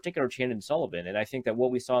 and in particular Chandon Sullivan. And I think that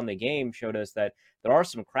what we saw in the game showed us that there are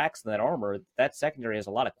some cracks in that armor. That secondary has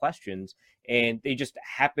a lot of questions, and they just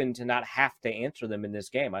happen to not have to answer them in this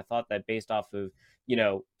game. I thought that based off of,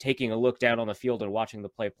 taking a look down on the field and watching the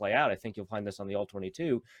play out, I think you'll find this on the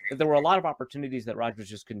All-22, that there were a lot of opportunities that Rodgers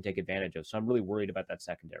just couldn't take advantage of. So I'm really worried about that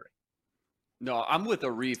secondary. No, I'm with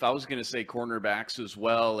Arif. I was going to say cornerbacks as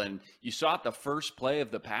well. And you saw at the first play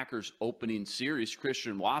of the Packers opening series,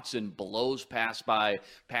 Christian Watson blows past by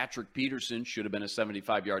Patrick Peterson. Should have been a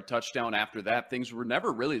 75-yard touchdown. After that, things were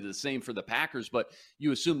never really the same for the Packers, but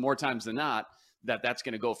you assume more times than not that's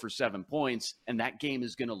going to go for 7 points, and that game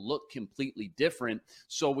is going to look completely different.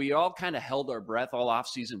 So we all kind of held our breath all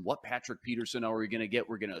offseason. What Patrick Peterson are we going to get?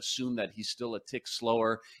 We're going to assume that he's still a tick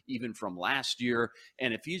slower, even from last year.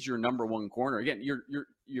 And if he's your number one corner, again, you're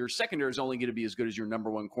your secondary is only going to be as good as your number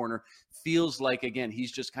one corner. Feels like, again,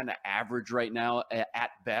 he's just kind of average right now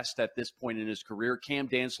at best at this point in his career. Cam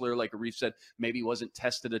Dantzler, like Arif said, maybe wasn't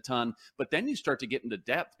tested a ton, but then you start to get into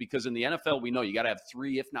depth, because in the NFL, we know you got to have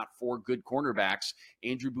 3, if not 4 good cornerbacks.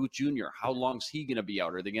 Andrew Booth Jr., how long's he going to be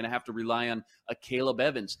out? Are they going to have to rely on a Caleb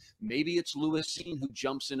Evans? Maybe it's Lewis Seen who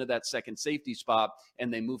jumps into that second safety spot,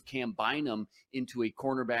 and they move Cam Bynum into a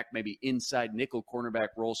cornerback, maybe inside nickel cornerback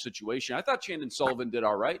role situation. I thought Chandon Sullivan did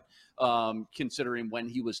all right, considering when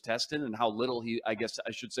he was tested and how little he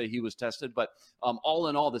was tested. But all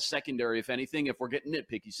in all, the secondary, if anything, if we're getting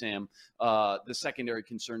nitpicky, Sam, the secondary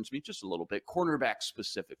concerns me just a little bit. Cornerback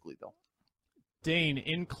specifically, though. Dane,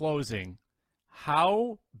 in closing,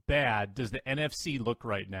 how bad does the NFC look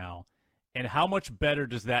right now, and how much better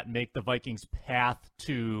does that make the Vikings' path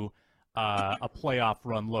to a playoff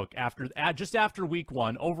run look just after week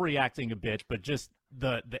 1? Overreacting a bit, but just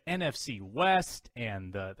the NFC West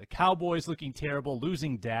and the Cowboys looking terrible,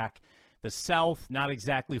 losing Dak, the South not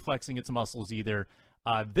exactly flexing its muscles either.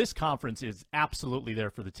 This conference is absolutely there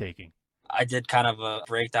for the taking. I did kind of a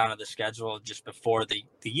breakdown of the schedule just before the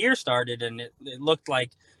year started, and it looked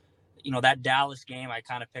like, that Dallas game, I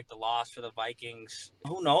kind of picked a loss for the Vikings.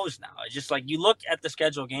 Who knows now? It's just like you look at the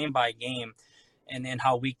schedule game by game and then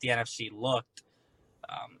how weak the NFC looked.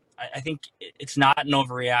 I think it's not an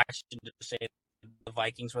overreaction to say the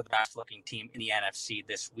Vikings were the best looking team in the NFC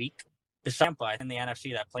this week. The sample in the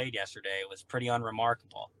NFC that played yesterday was pretty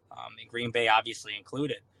unremarkable, and Green Bay obviously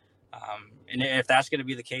included. And if that's going to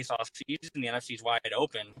be the case all season, the NFC is wide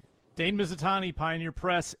open. Dane Mizutani, Pioneer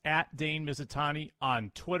Press, at Dane Mizutani on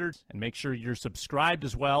Twitter. And make sure you're subscribed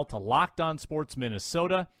as well to Locked On Sports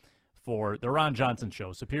Minnesota for the Ron Johnson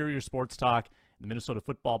Show, Superior Sports Talk, the Minnesota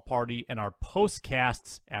Football Party, and our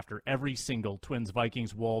postcasts after every single Twins,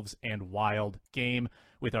 Vikings, Wolves, and Wild game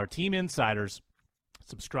with our team insiders.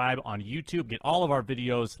 Subscribe on YouTube. Get all of our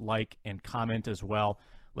videos, like, and comment as well.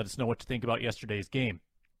 Let us know what you think about yesterday's game.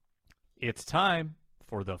 It's time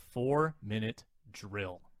for the 4-minute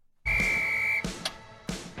drill.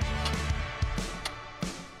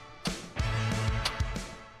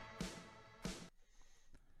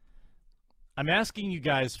 I'm asking you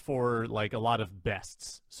guys for a lot of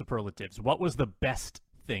bests, superlatives. What was the best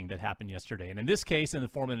thing that happened yesterday? And in this case, in the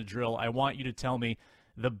 4-minute drill, I want you to tell me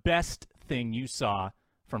the best thing you saw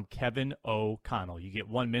from Kevin O'Connell. You get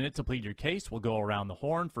 1 minute to plead your case. We'll go around the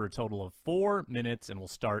horn for a total of 4 minutes, and we'll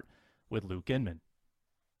start with Luke Inman.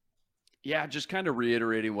 Yeah, just kind of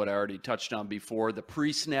reiterating what I already touched on before. The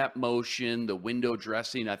pre-snap motion, the window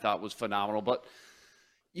dressing, I thought was phenomenal. But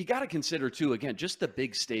you got to consider, too, again, just the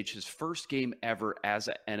big stage, his first game ever as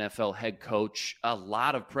an NFL head coach. A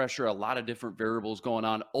lot of pressure, a lot of different variables going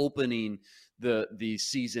on, opening the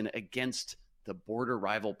season against the border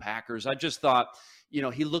rival Packers. I just thought,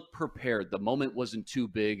 he looked prepared. The moment wasn't too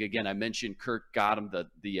big. Again, I mentioned Kirk got him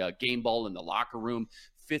the game ball in the locker room.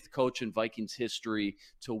 5th coach in Vikings history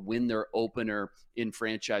to win their opener in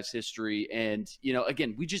franchise history. And,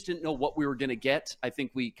 again, we just didn't know what we were going to get. I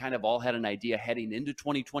think we kind of all had an idea heading into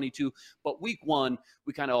 2022. But week 1,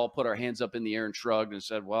 we kind of all put our hands up in the air and shrugged and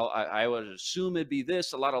said, well, I would assume it'd be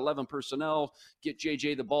this, a lot of 11 personnel, get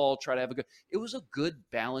JJ the ball, try to have it was a good,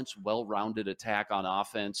 balanced, well-rounded attack on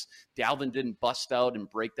offense. Dalvin didn't bust out and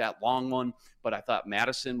break that long one, but I thought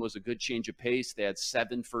Madison was a good change of pace. They had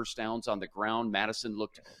 7 first downs on the ground. Madison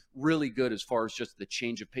looked really good as far as just the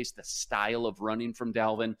change of pace, the style of running from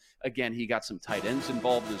Dalvin. Again, he got some tight ends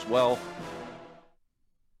involved as well.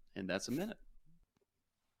 And that's a minute.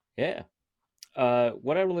 Yeah.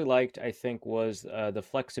 What I really liked, I think, was the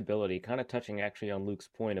flexibility, kind of touching actually on Luke's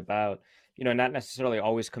point about, not necessarily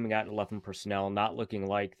always coming out in 11 personnel, not looking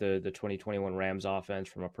like the 2021 Rams offense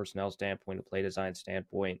from a personnel standpoint, a play design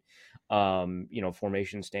standpoint,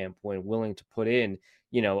 formation standpoint, willing to put in,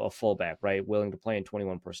 a fullback, right? Willing to play in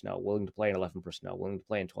 21 personnel, willing to play in 11 personnel, willing to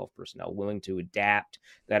play in 12 personnel, willing to adapt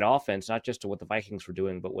that offense, not just to what the Vikings were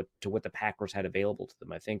doing, but to what the Packers had available to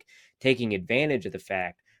them. I think taking advantage of the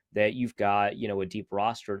fact that you've got, a deep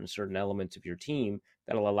roster in certain elements of your team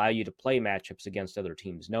that'll allow you to play matchups against other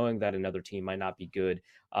teams, knowing that another team might not be good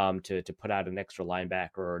to put out an extra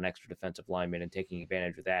linebacker or an extra defensive lineman and taking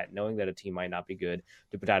advantage of that, knowing that a team might not be good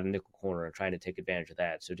to put out a nickel corner and trying to take advantage of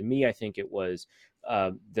that. So to me, I think it was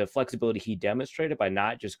the flexibility he demonstrated by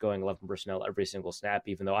not just going 11 personnel every single snap,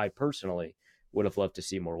 even though I personally would have loved to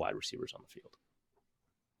see more wide receivers on the field.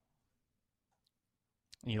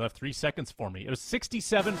 And you left 3 seconds for me. It was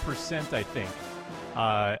 67%, I think,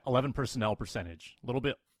 11 personnel percentage. A little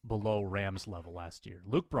bit below Rams level last year.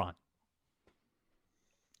 Luke Braun.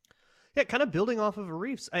 Yeah, kind of building off of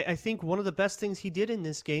Arif's. I think one of the best things he did in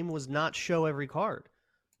this game was not show every card.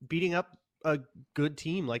 beating up a good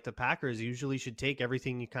team like the Packers usually should take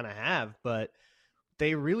everything you kind of have, but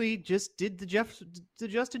they really just did the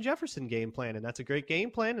Justin Jefferson game plan, and that's a great game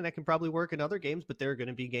plan, and that can probably work in other games, but there are going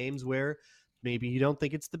to be games where maybe you don't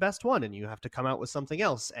think it's the best one, and you have to come out with something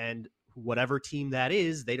else, and whatever team that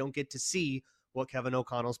is, they don't get to see what Kevin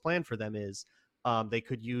O'Connell's plan for them is. They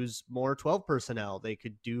could use more 12 personnel. They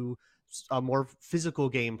could do a more physical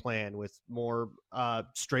game plan with more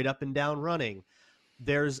straight up and down running.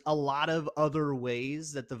 There's a lot of other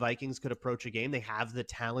ways that the Vikings could approach a game. They have the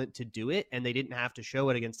talent to do it, and they didn't have to show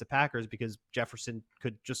it against the Packers because Jefferson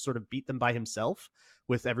could just sort of beat them by himself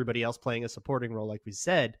with everybody else playing a supporting role, like we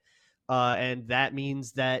said. And that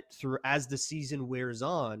means that as the season wears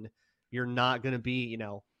on, you're not going to be,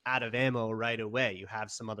 out of ammo right away. You have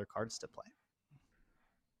some other cards to play.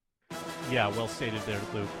 Yeah, well stated there,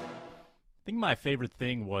 Luke. I think my favorite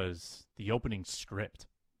thing was the opening script.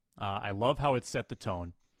 I love how it set the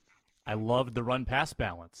tone. I loved the run-pass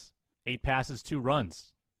balance. 8 passes, 2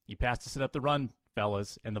 runs. You passed to set up the run,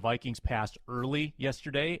 fellas, and the Vikings passed early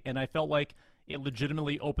yesterday, and I felt like it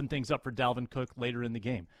legitimately opened things up for Dalvin Cook later in the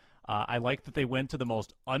game. I like that they went to the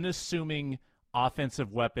most unassuming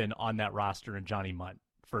offensive weapon on that roster in Johnny Munt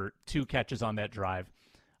for 2 catches on that drive.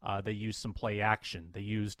 They used some play action. They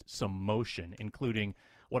used some motion, including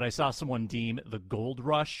what I saw someone deem the gold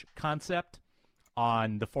rush concept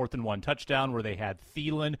on the 4th and 1 touchdown, where they had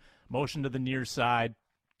Thielen motion to the near side,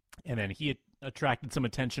 and then he attracted some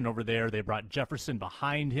attention over there. They brought Jefferson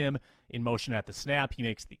behind him in motion at the snap. He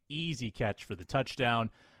makes the easy catch for the touchdown.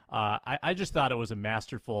 I just thought it was a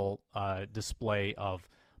masterful display of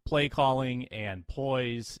play calling and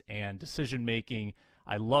poise and decision making.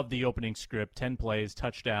 I love the opening script, 10 plays,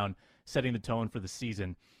 touchdown, setting the tone for the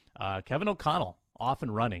season. Kevin O'Connell off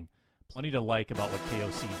and running. Plenty to like about what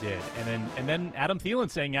KOC did. And then Adam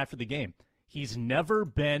Thielen saying after the game, he's never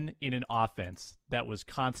been in an offense that was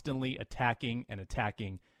constantly attacking and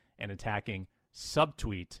attacking and attacking.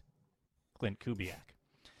 Subtweet Clint Kubiak.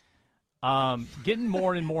 Getting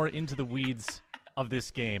more and more into the weeds of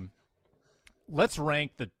this game, let's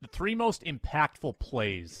rank the 3 most impactful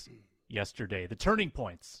plays yesterday, the turning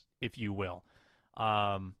points, if you will.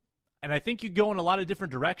 And I think you go in a lot of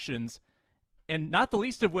different directions, and not the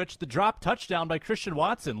least of which the drop touchdown by Christian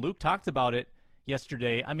Watson. Luke talked about it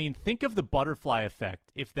yesterday. I mean, think of the butterfly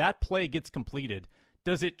effect. If that play gets completed,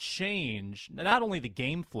 does it change not only the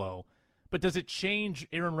game flow, but does it change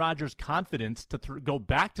Aaron Rodgers' confidence to go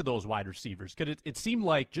back to those wide receivers? Because it seemed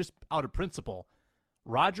like, just out of principle,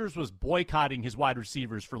 Rodgers was boycotting his wide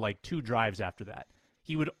receivers for like 2 drives after that.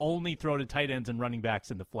 He would only throw to tight ends and running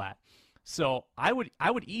backs in the flat. So I would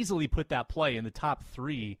easily put that play in the top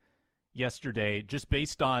 3 yesterday, just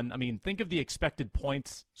based on, I mean, think of the expected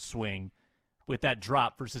points swing with that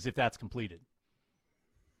drop versus if that's completed.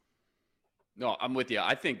 No, I'm with you.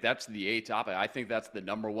 I think that's the A topic. I think that's the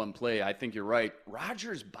number 1 play. I think you're right.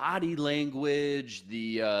 Rodgers' body language,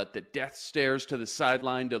 the death stares to the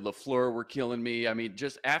sideline to LaFleur were killing me. I mean,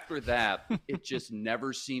 just after that, it just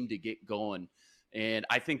never seemed to get going. And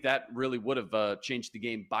I think that really would have changed the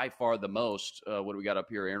game by far the most. What do we got up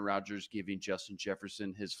here? Aaron Rodgers giving Justin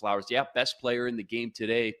Jefferson his flowers. Yeah, best player in the game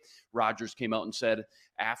today. Rodgers came out and said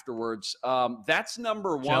afterwards. That's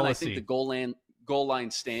number 1. Jealousy. I think the goal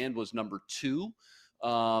line stand was number 2.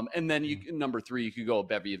 And then number 3, you could go a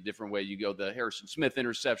bevy of different way. You go the Harrison Smith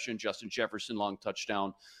interception, Justin Jefferson long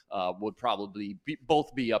touchdown would probably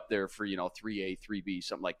both be up there for, 3A, 3B,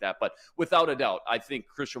 something like that. But without a doubt, I think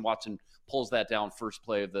Christian Watson pulls that down first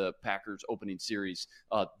play of the Packers opening series.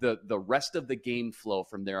 The rest of the game flow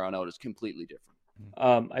from there on out is completely different.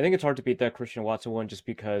 I think it's hard to beat that Christian Watson one just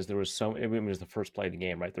because there was it was the first play of the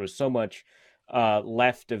game, right? There was so much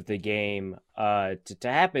left of the game to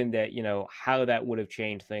happen that, how that would have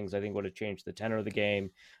changed things, I think would have changed the tenor of the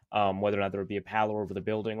game, whether or not there would be a pallor over the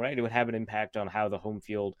building, right? It would have an impact on how the home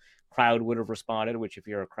field crowd would have responded, which if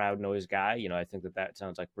you're a crowd noise guy, I think that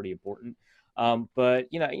sounds like pretty important. But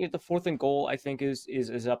the 4th and goal, I think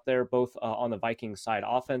is up there both on the Vikings side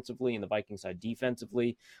offensively and the Vikings side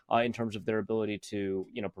defensively in terms of their ability to,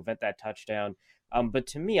 prevent that touchdown. But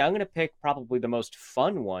to me, I'm going to pick probably the most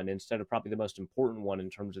fun one instead of probably the most important one in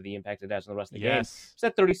terms of the impact it has on the rest of the game. It's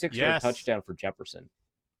that 36-yard touchdown for Jefferson,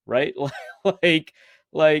 right?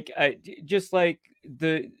 Just like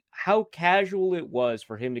how casual it was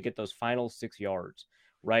for him to get those final 6 yards,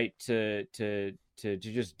 right? To to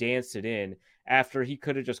just dance it in after he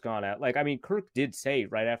could have just gone out. Like, I mean, Kirk did say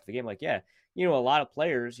right after the game, like, yeah, a lot of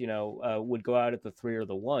players, would go out at the 3 or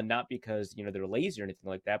the 1, not because, they're lazy or anything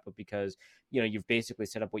like that, but because, you've basically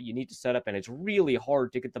set up what you need to set up. And it's really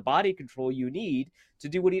hard to get the body control you need to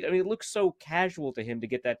do what it looks so casual to him to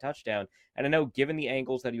get that touchdown. And I know, given the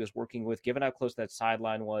angles that he was working with, given how close that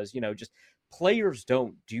sideline was, just players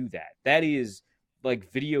don't do that. That is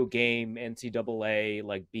like video game NCAA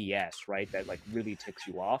like BS, right? That like really ticks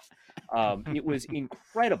you off. It was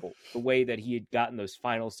incredible the way that he had gotten those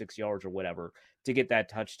final 6 yards or whatever to get that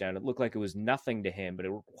touchdown. It looked like it was nothing to him, but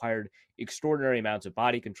it required extraordinary amounts of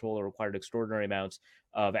body control. It required extraordinary amounts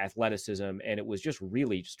of athleticism, and it was just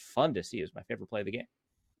really just fun to see. It was my favorite play of the game.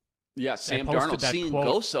 Yeah, Sam Darnold seeing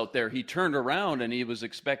ghosts out there. He turned around and he was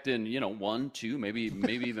expecting, 1, 2, maybe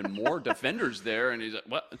even more defenders there. And he's like,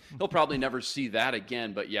 well, he'll probably never see that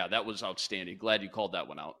again. But yeah, that was outstanding. Glad you called that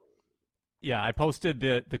one out. Yeah, I posted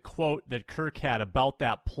the quote that Kirk had about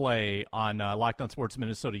that play on Locked On Sports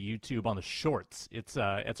Minnesota YouTube on the shorts. It's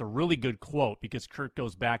a really good quote because Kirk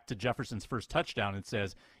goes back to Jefferson's first touchdown and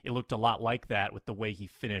says it looked a lot like that with the way he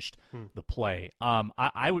finished the play.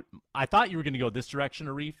 I thought you were going to go this direction,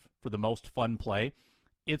 Arif, for the most fun play.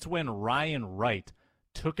 It's when Ryan Wright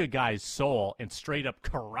took a guy's soul and straight up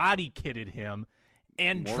karate kidded him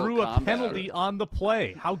and drew a penalty on the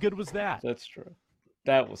play. How good was that? That's true.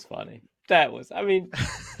 That was funny. That was, I mean,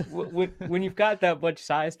 when you've got that much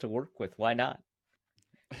size to work with, why not?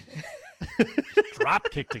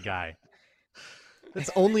 Drop kicked a guy.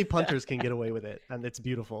 It's only punters can get away with it, and it's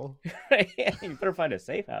beautiful. You better find a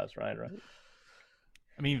safe house, Ryan, right?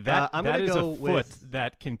 I mean, that is a foot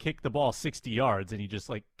that can kick the ball 60 yards, and he just,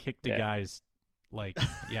 like, kicked a guy's, like,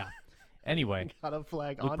 yeah. Anyway. Got a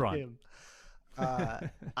flag Luke on Braun. him.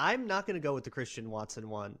 I'm not going to go with the Christian Watson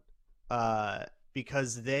one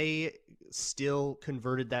because they still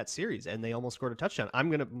converted that series, and they almost scored a touchdown.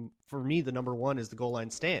 For me, the number one is the goal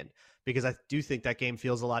line stand, because I do think that game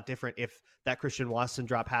feels a lot different if that Christian Watson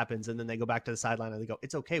drop happens, and then they go back to the sideline and they go,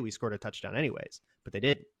 it's okay, we scored a touchdown anyways. But they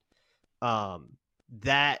didn't.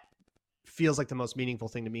 That feels like the most meaningful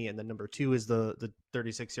thing to me. And then number two is the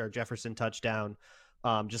 36-yard Jefferson touchdown.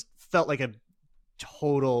 Just felt like a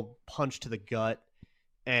total punch to the gut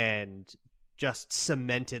and just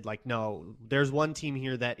cemented, like, no, there's one team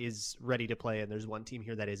here that is ready to play and there's one team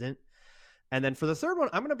here that isn't. And then for the third one,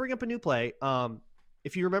 I'm going to bring up a new play.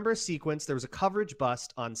 If you remember a sequence, there was a coverage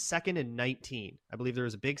bust on 2nd and 19. I believe there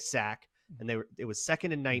was a big sack, and it was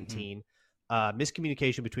 2nd and 19.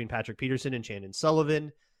 Miscommunication between Patrick Peterson and Shannon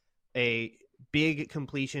Sullivan. A big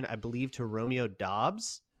completion, I believe, to Romeo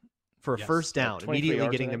Doubs for a first down, immediately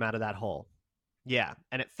getting them out of that hole. Yeah,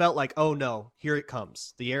 and it felt like, oh no, here it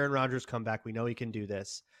comes. The Aaron Rodgers comeback. We know he can do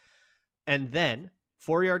this. And then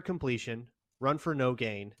 4-yard completion, run for no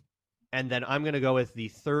gain. And then I'm going to go with the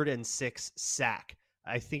 3rd and 6 sack.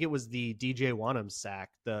 I think it was the DJ Wanham sack,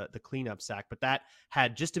 the cleanup sack, but that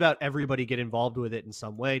had just about everybody get involved with it in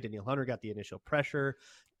some way. Danielle Hunter got the initial pressure.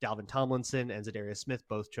 Dalvin Tomlinson and Zadarius Smith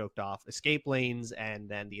both choked off escape lanes, and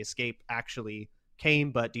then the escape actually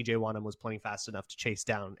came, but DJ Wanham was playing fast enough to chase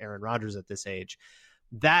down Aaron Rodgers at this age.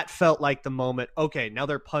 That felt like the moment, okay, now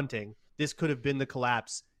they're punting. This could have been the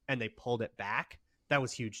collapse, and they pulled it back. That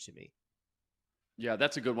was huge to me. Yeah,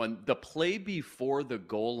 that's a good one. The play before the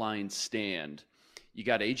goal line stand, you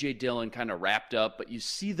got A.J. Dillon kind of wrapped up, but you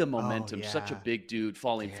see the momentum, such a big dude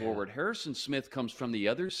falling forward. Harrison Smith comes from the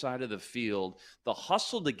other side of the field, the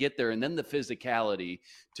hustle to get there, and then the physicality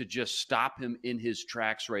to just stop him in his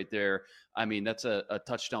tracks right there. I mean, that's a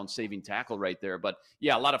touchdown-saving tackle right there. But,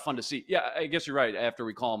 yeah, a lot of fun to see. Yeah, I guess you're right. After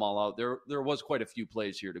we call them all out, there was quite a few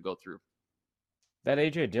plays here to go through. That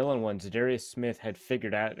A.J. Dillon one, Zadarius Smith had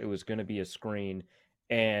figured out it was going to be a screen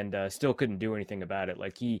and still couldn't do anything about it.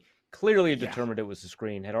 Like, he clearly determined it was a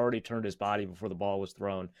screen, had already turned his body before the ball was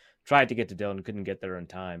thrown, tried to get to Dillon, couldn't get there in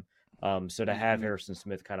time. So to have Harrison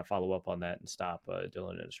Smith kind of follow up on that and stop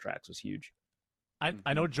Dillon in his tracks was huge.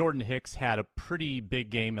 I know Jordan Hicks had a pretty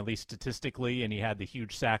big game, at least statistically, and he had the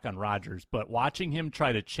huge sack on Rodgers. But watching him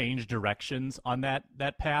try to change directions on that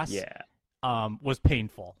pass was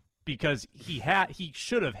painful, because he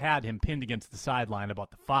should have had him pinned against the sideline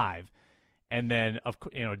about the 5. And then,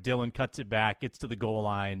 Dillon cuts it back, gets to the goal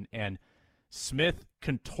line, and Smith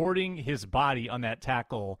contorting his body on that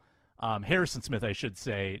tackle, Harrison Smith, I should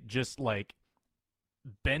say, just like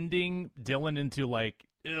bending Dillon into like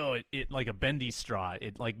a bendy straw.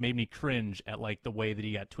 It like made me cringe at like the way that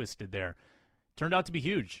he got twisted there. Turned out to be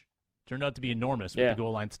huge. Turned out to be enormous with the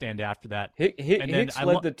goal line stand after that. Hicks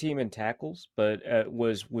led the team in tackles, but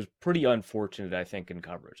was pretty unfortunate, I think, in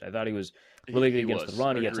coverage. I thought he was really good against the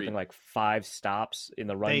run. He had something like 5 stops in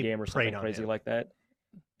the run game or something crazy like that.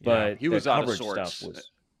 But he was out of sorts. Stuff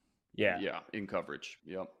was, yeah, in coverage.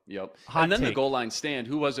 Yep. Hot and then take. the goal line stand.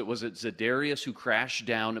 Who was it? Was it Zadarius who crashed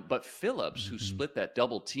down? But Phillips, who split that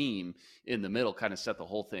double team in the middle, kind of set the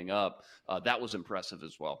whole thing up. That was impressive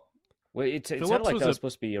as well. Well, it sounded like that was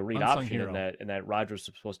supposed to be a read option and that Rodgers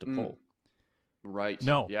was supposed to pull. Right.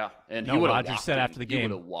 No. Yeah. And no, Rodgers said after the game. He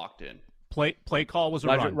would have walked in. Play call was a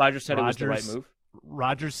run. Rodgers said it was the right move.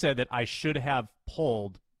 Rodgers said that I should have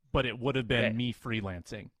pulled, but it would have been me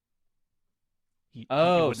freelancing.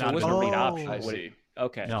 So it wasn't a read option. I see.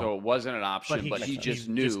 Okay. No. So it wasn't an option, but he just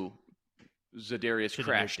knew Zadarius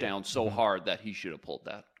crashed down so hard that he should have pulled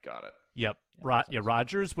that. Got it. Yep.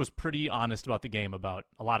 Rodgers was pretty honest about the game about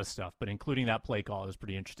a lot of stuff, but including that play call is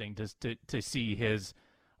pretty interesting to see his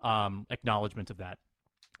acknowledgement of that.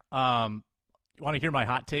 You want to hear my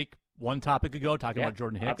hot take one topic ago, talking about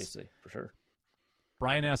Jordan Hicks? Obviously, for sure.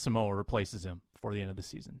 Brian Asamoah replaces him before the end of the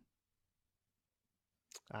season.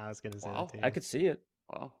 I was going to say that too. I could see it.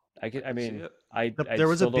 Wow. I There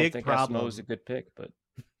was still a big don't think problem. Asamoah was a good pick, but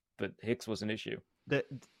Hicks was an issue.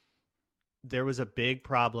 There was a big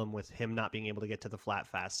problem with him not being able to get to the flat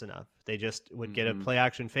fast enough. They just would get a play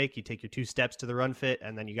action fake. You take your 2 steps to the run fit,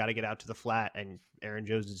 and then you got to get out to the flat, and Aaron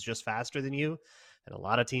Jones is just faster than you. And a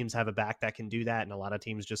lot of teams have a back that can do that, and a lot of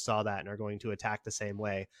teams just saw that and are going to attack the same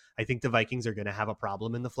way. I think the Vikings are going to have a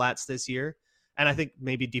problem in the flats this year. And I think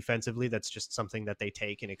maybe defensively, that's just something that they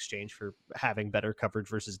take in exchange for having better coverage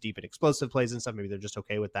versus deep and explosive plays and stuff. Maybe they're just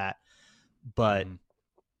okay with that. But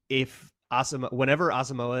whenever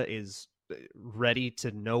Asamoah is ready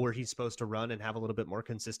to know where he's supposed to run and have a little bit more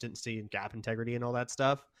consistency and gap integrity and all that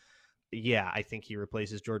stuff, I think he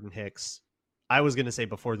replaces Jordan Hicks. I was going to say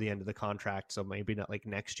before the end of the contract, so maybe not like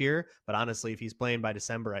next year. But honestly, if he's playing by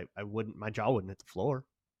December, my jaw wouldn't hit the floor.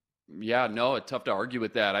 Yeah, no, it's tough to argue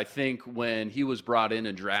with that. I think when he was brought in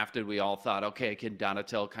and drafted, we all thought, okay, can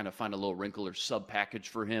Donatel kind of find a little wrinkle or sub package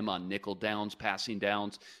for him on nickel downs, passing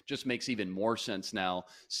downs? Just makes even more sense now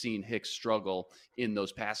seeing Hicks struggle in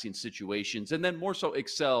those passing situations. And then more so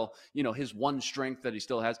excel, his one strength that he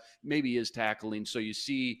still has maybe is tackling. So you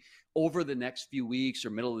see over the next few weeks or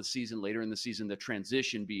middle of the season, later in the season, the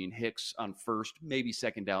transition being Hicks on first, maybe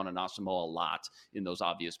second down, and Asamoah a lot in those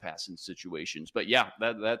obvious passing situations. But yeah,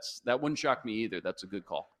 that wouldn't shock me either. That's a good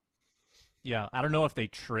call. Yeah, I don't know if they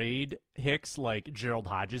trade Hicks like Gerald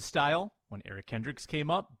Hodges style when Eric Kendricks came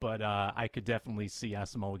up, but I could definitely see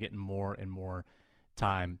Asamoah getting more and more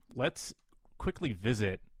time. Let's quickly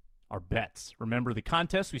visit our bets. Remember the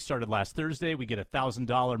contest we started last Thursday. We get a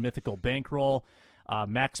 $1,000 mythical bankroll.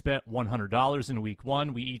 Max bet $100 in week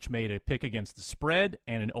 1. We each made a pick against the spread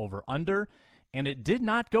and an over-under, and it did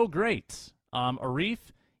not go great. Arif,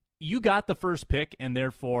 you got the first pick, and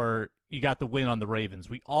therefore you got the win on the Ravens.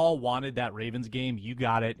 We all wanted that Ravens game. You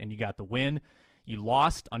got it, and you got the win. You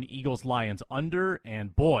lost on Eagles-Lions under,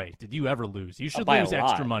 and boy, did you ever lose. You should lose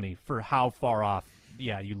extra money for how far off.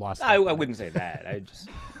 Yeah, you lost. I wouldn't say that. I just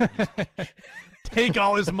take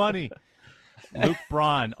all his money. Luke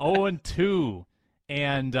Braun, 0-2.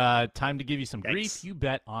 And time to give you some grief. You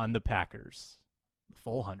bet on the Packers.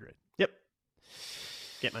 Full 100. Yep.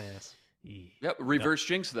 Get my ass. Yep. Reverse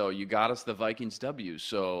jinx, though. You got us the Vikings W.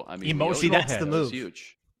 So, I mean, emotional that's hedge. the move. Was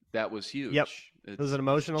huge. That was huge. Yep. It was an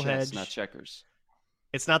emotional hedge. Not checkers.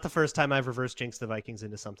 It's not the first time I've reverse jinxed the Vikings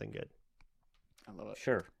into something good. I love it.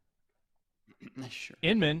 Sure. Sure.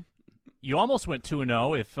 Inman, you almost went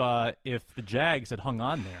 2-0 if the Jags had hung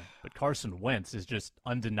on there. But Carson Wentz is just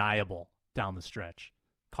undeniable down the stretch.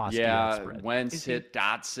 Wentz hit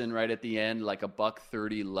Dotson right at the end, like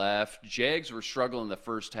 $1.30 left. Jags were struggling the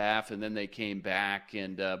first half, and then they came back.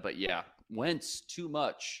 And but yeah, Wentz too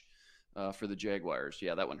much for the Jaguars.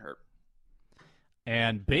 Yeah, that one hurt.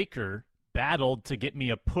 And Baker battled to get me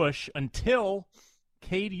a push until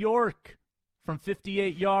Cade York from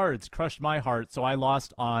 58 yards crushed my heart. So I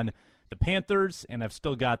lost on the Panthers, and I've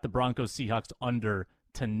still got the Broncos Seahawks under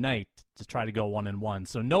tonight to try to go 1-1.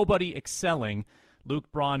 So nobody excelling.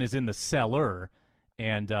 Luke Braun is in the cellar,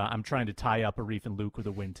 and I'm trying to tie up Arif and Luke with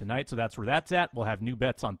a win tonight. So that's where that's at. We'll have new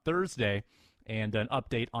bets on Thursday and an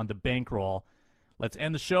update on the bankroll. Let's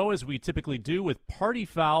end the show as we typically do with party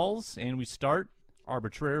fouls, and we start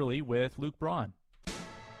arbitrarily with Luke Braun.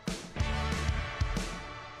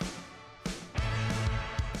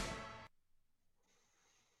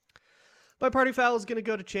 My party foul is going to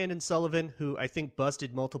go to Chandon Sullivan, who I think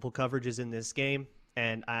busted multiple coverages in this game.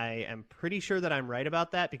 And I am pretty sure that I'm right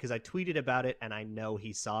about that because I tweeted about it and I know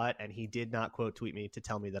he saw it and he did not quote tweet me to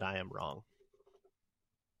tell me that I am wrong.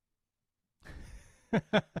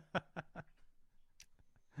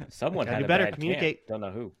 Someone Okay, had you a better bad communicate. Camp. Don't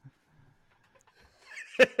know who.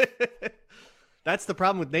 That's the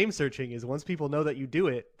problem with name searching is once people know that you do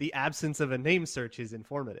it, the absence of a name search is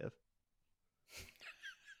informative.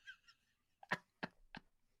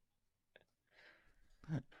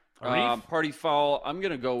 Party foul. I'm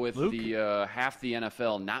going to go with Luke? the half the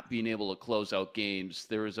NFL not being able to close out games.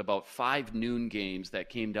 There was about 5 noon games that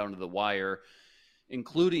came down to the wire,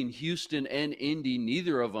 including Houston and Indy.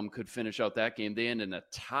 Neither of them could finish out that game. They ended in a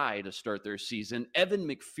tie to start their season. Evan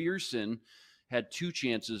McPherson had 2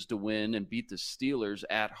 chances to win and beat the Steelers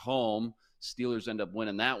at home. Steelers end up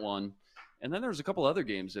winning that one. And then there's a couple other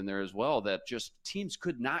games in there as well that just teams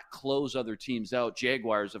could not close other teams out.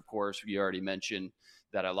 Jaguars, of course, you already mentioned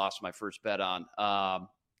that I lost my first bet on. Got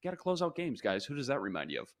to close out games, guys. Who does that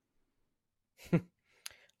remind you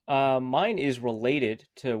of? Mine is related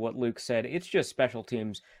to what Luke said. It's just special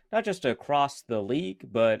teams, not just across the league,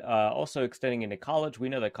 but also extending into college. We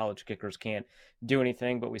know that college kickers can't do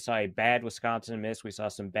anything, but we saw a bad Wisconsin miss. We saw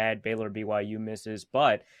some bad Baylor BYU misses.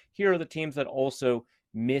 But here are the teams that also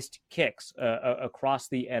missed kicks across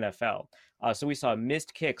the NFL. So we saw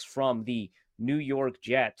missed kicks from the New York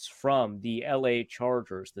Jets, from the LA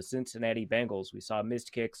Chargers, the Cincinnati Bengals. We saw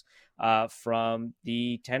missed kicks from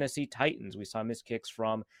the Tennessee Titans. We saw missed kicks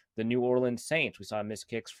from the New Orleans Saints. We saw missed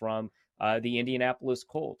kicks from the Indianapolis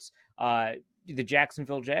Colts, the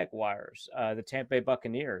Jacksonville Jaguars, the Tampa Bay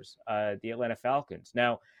Buccaneers, the Atlanta Falcons.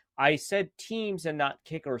 Now, I said teams and not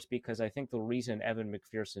kickers because I think the reason Evan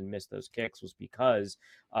McPherson missed those kicks was because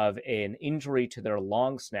of an injury to their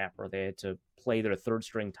long snapper. They had to play their third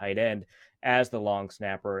string tight end as the long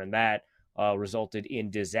snapper, and that resulted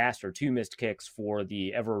in disaster. 2 missed kicks for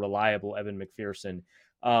the ever reliable Evan McPherson.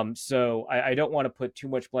 So I don't want to put too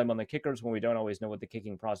much blame on the kickers when we don't always know what the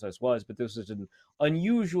kicking process was, but this was an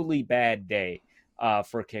unusually bad day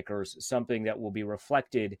for kickers, something that will be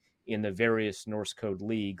reflected in the various Norse Code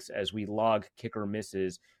leagues as we log kicker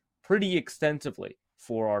misses pretty extensively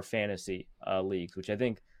for our fantasy leagues, which I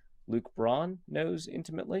think Luke Braun knows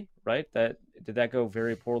intimately, right? Did that go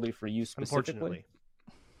very poorly for you specifically? Unfortunately.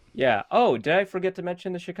 Yeah. Oh, did I forget to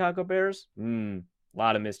mention the Chicago Bears? A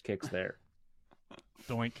lot of missed kicks there.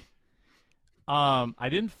 Doink. I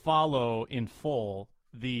didn't follow in full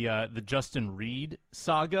the Justin Reed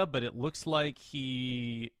saga, but it looks like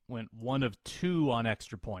he went 1 of 2 on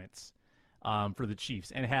extra points for the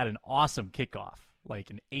Chiefs and had an awesome kickoff, like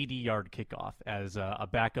an 80-yard kickoff as a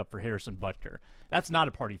backup for Harrison Butker. That's not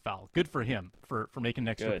a party foul. Good for him for making an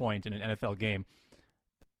extra point in an NFL game.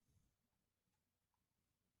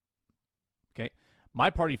 Okay. My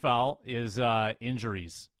party foul is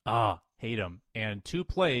injuries. Hate them. And 2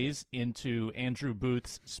 plays into Andrew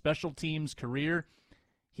Booth's special teams career,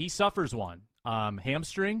 he suffers one.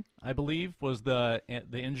 Hamstring, I believe, was the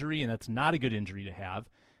injury, and that's not a good injury to have.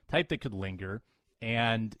 Type that could linger.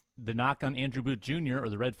 And the knock on Andrew Booth Jr., or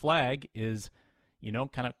the red flag, is,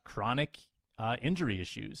 kind of chronic injury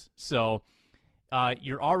issues. So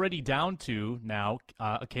you're already down to now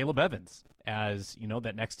Caleb Evans as,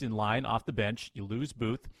 that next in line off the bench. You lose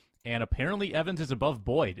Booth, and apparently Evans is above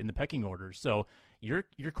Boyd in the pecking order. So your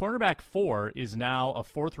cornerback 4 is now a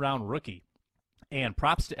 4th-round rookie. And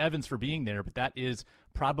props to Evans for being there, but that is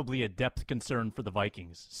probably a depth concern for the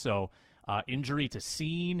Vikings. So injury to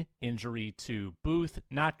Seen, injury to Booth,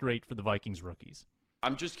 not great for the Vikings rookies.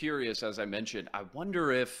 I'm just curious, as I mentioned, I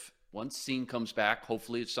wonder if once Seen comes back,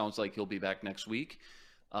 hopefully it sounds like he'll be back next week,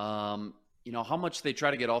 how much they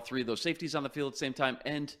try to get all 3 of those safeties on the field at the same time.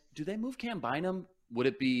 And do they move Cam Bynum? Would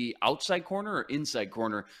it be outside corner or inside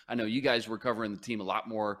corner? I know you guys were covering the team a lot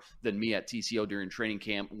more than me at TCO during training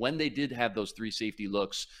camp. When they did have those 3 safety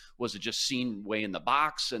looks, was it just Seen way in the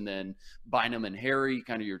box and then Bynum and Harry,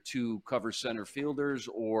 kind of your 2 cover center fielders?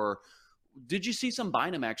 Or did you see some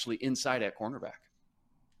Bynum actually inside at cornerback?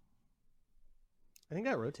 I think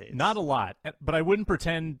that rotates. Not a lot, but I wouldn't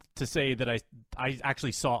pretend to say that I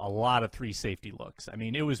actually saw a lot of 3 safety looks. I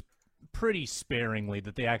mean, it was pretty sparingly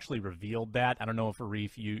that they actually revealed that. I don't know if,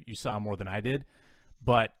 Arif, you saw more than I did,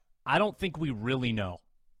 but I don't think we really know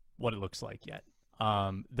what it looks like yet.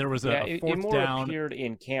 There was a 4th it more down. Appeared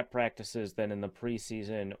in camp practices than in the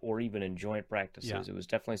preseason or even in joint practices. Yeah. It was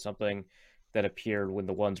definitely something that appeared when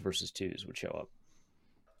the 1s versus 2s would show up.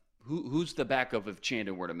 Who's the backup if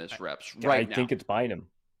Chandon were to miss reps I right now? think it's Bynum.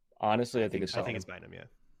 Honestly, I think it's I think it's Bynum, yeah.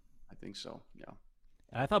 I think so, yeah.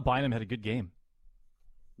 I thought Bynum had a good game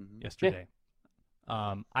yesterday.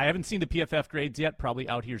 I haven't seen the PFF grades yet, probably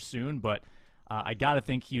out here soon, but I got to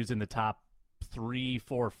think he was in the top 3,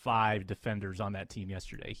 4, 5 defenders on that team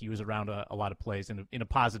yesterday. He was around a lot of plays in a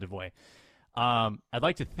positive way. I'd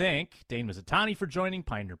like to thank Dane Mazzatani for joining,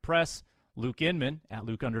 Pioneer Press, Luke Inman at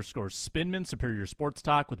Luke_Spinman, Superior Sports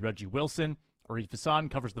Talk with Reggie Wilson. Arif Hassan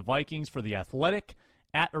covers the Vikings for The Athletic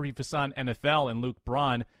at Arif Hassan NFL, and Luke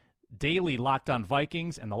Braun, daily Locked On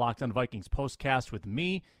Vikings and the Locked On Vikings postcast with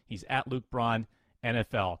me. He's at Luke Braun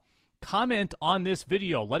NFL. Comment on this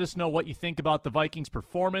video. Let us know what you think about the Vikings'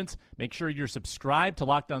 performance. Make sure you're subscribed to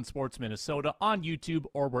Locked On Sports Minnesota on YouTube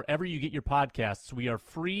or wherever you get your podcasts. We are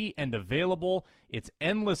free and available. It's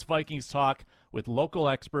endless Vikings talk with local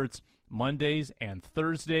experts Mondays and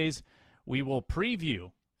Thursdays. We will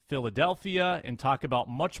preview Philadelphia and talk about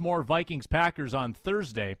much more Vikings-Packers on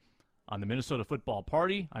Thursday on the Minnesota Football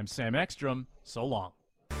Party. I'm Sam Ekstrom. So long.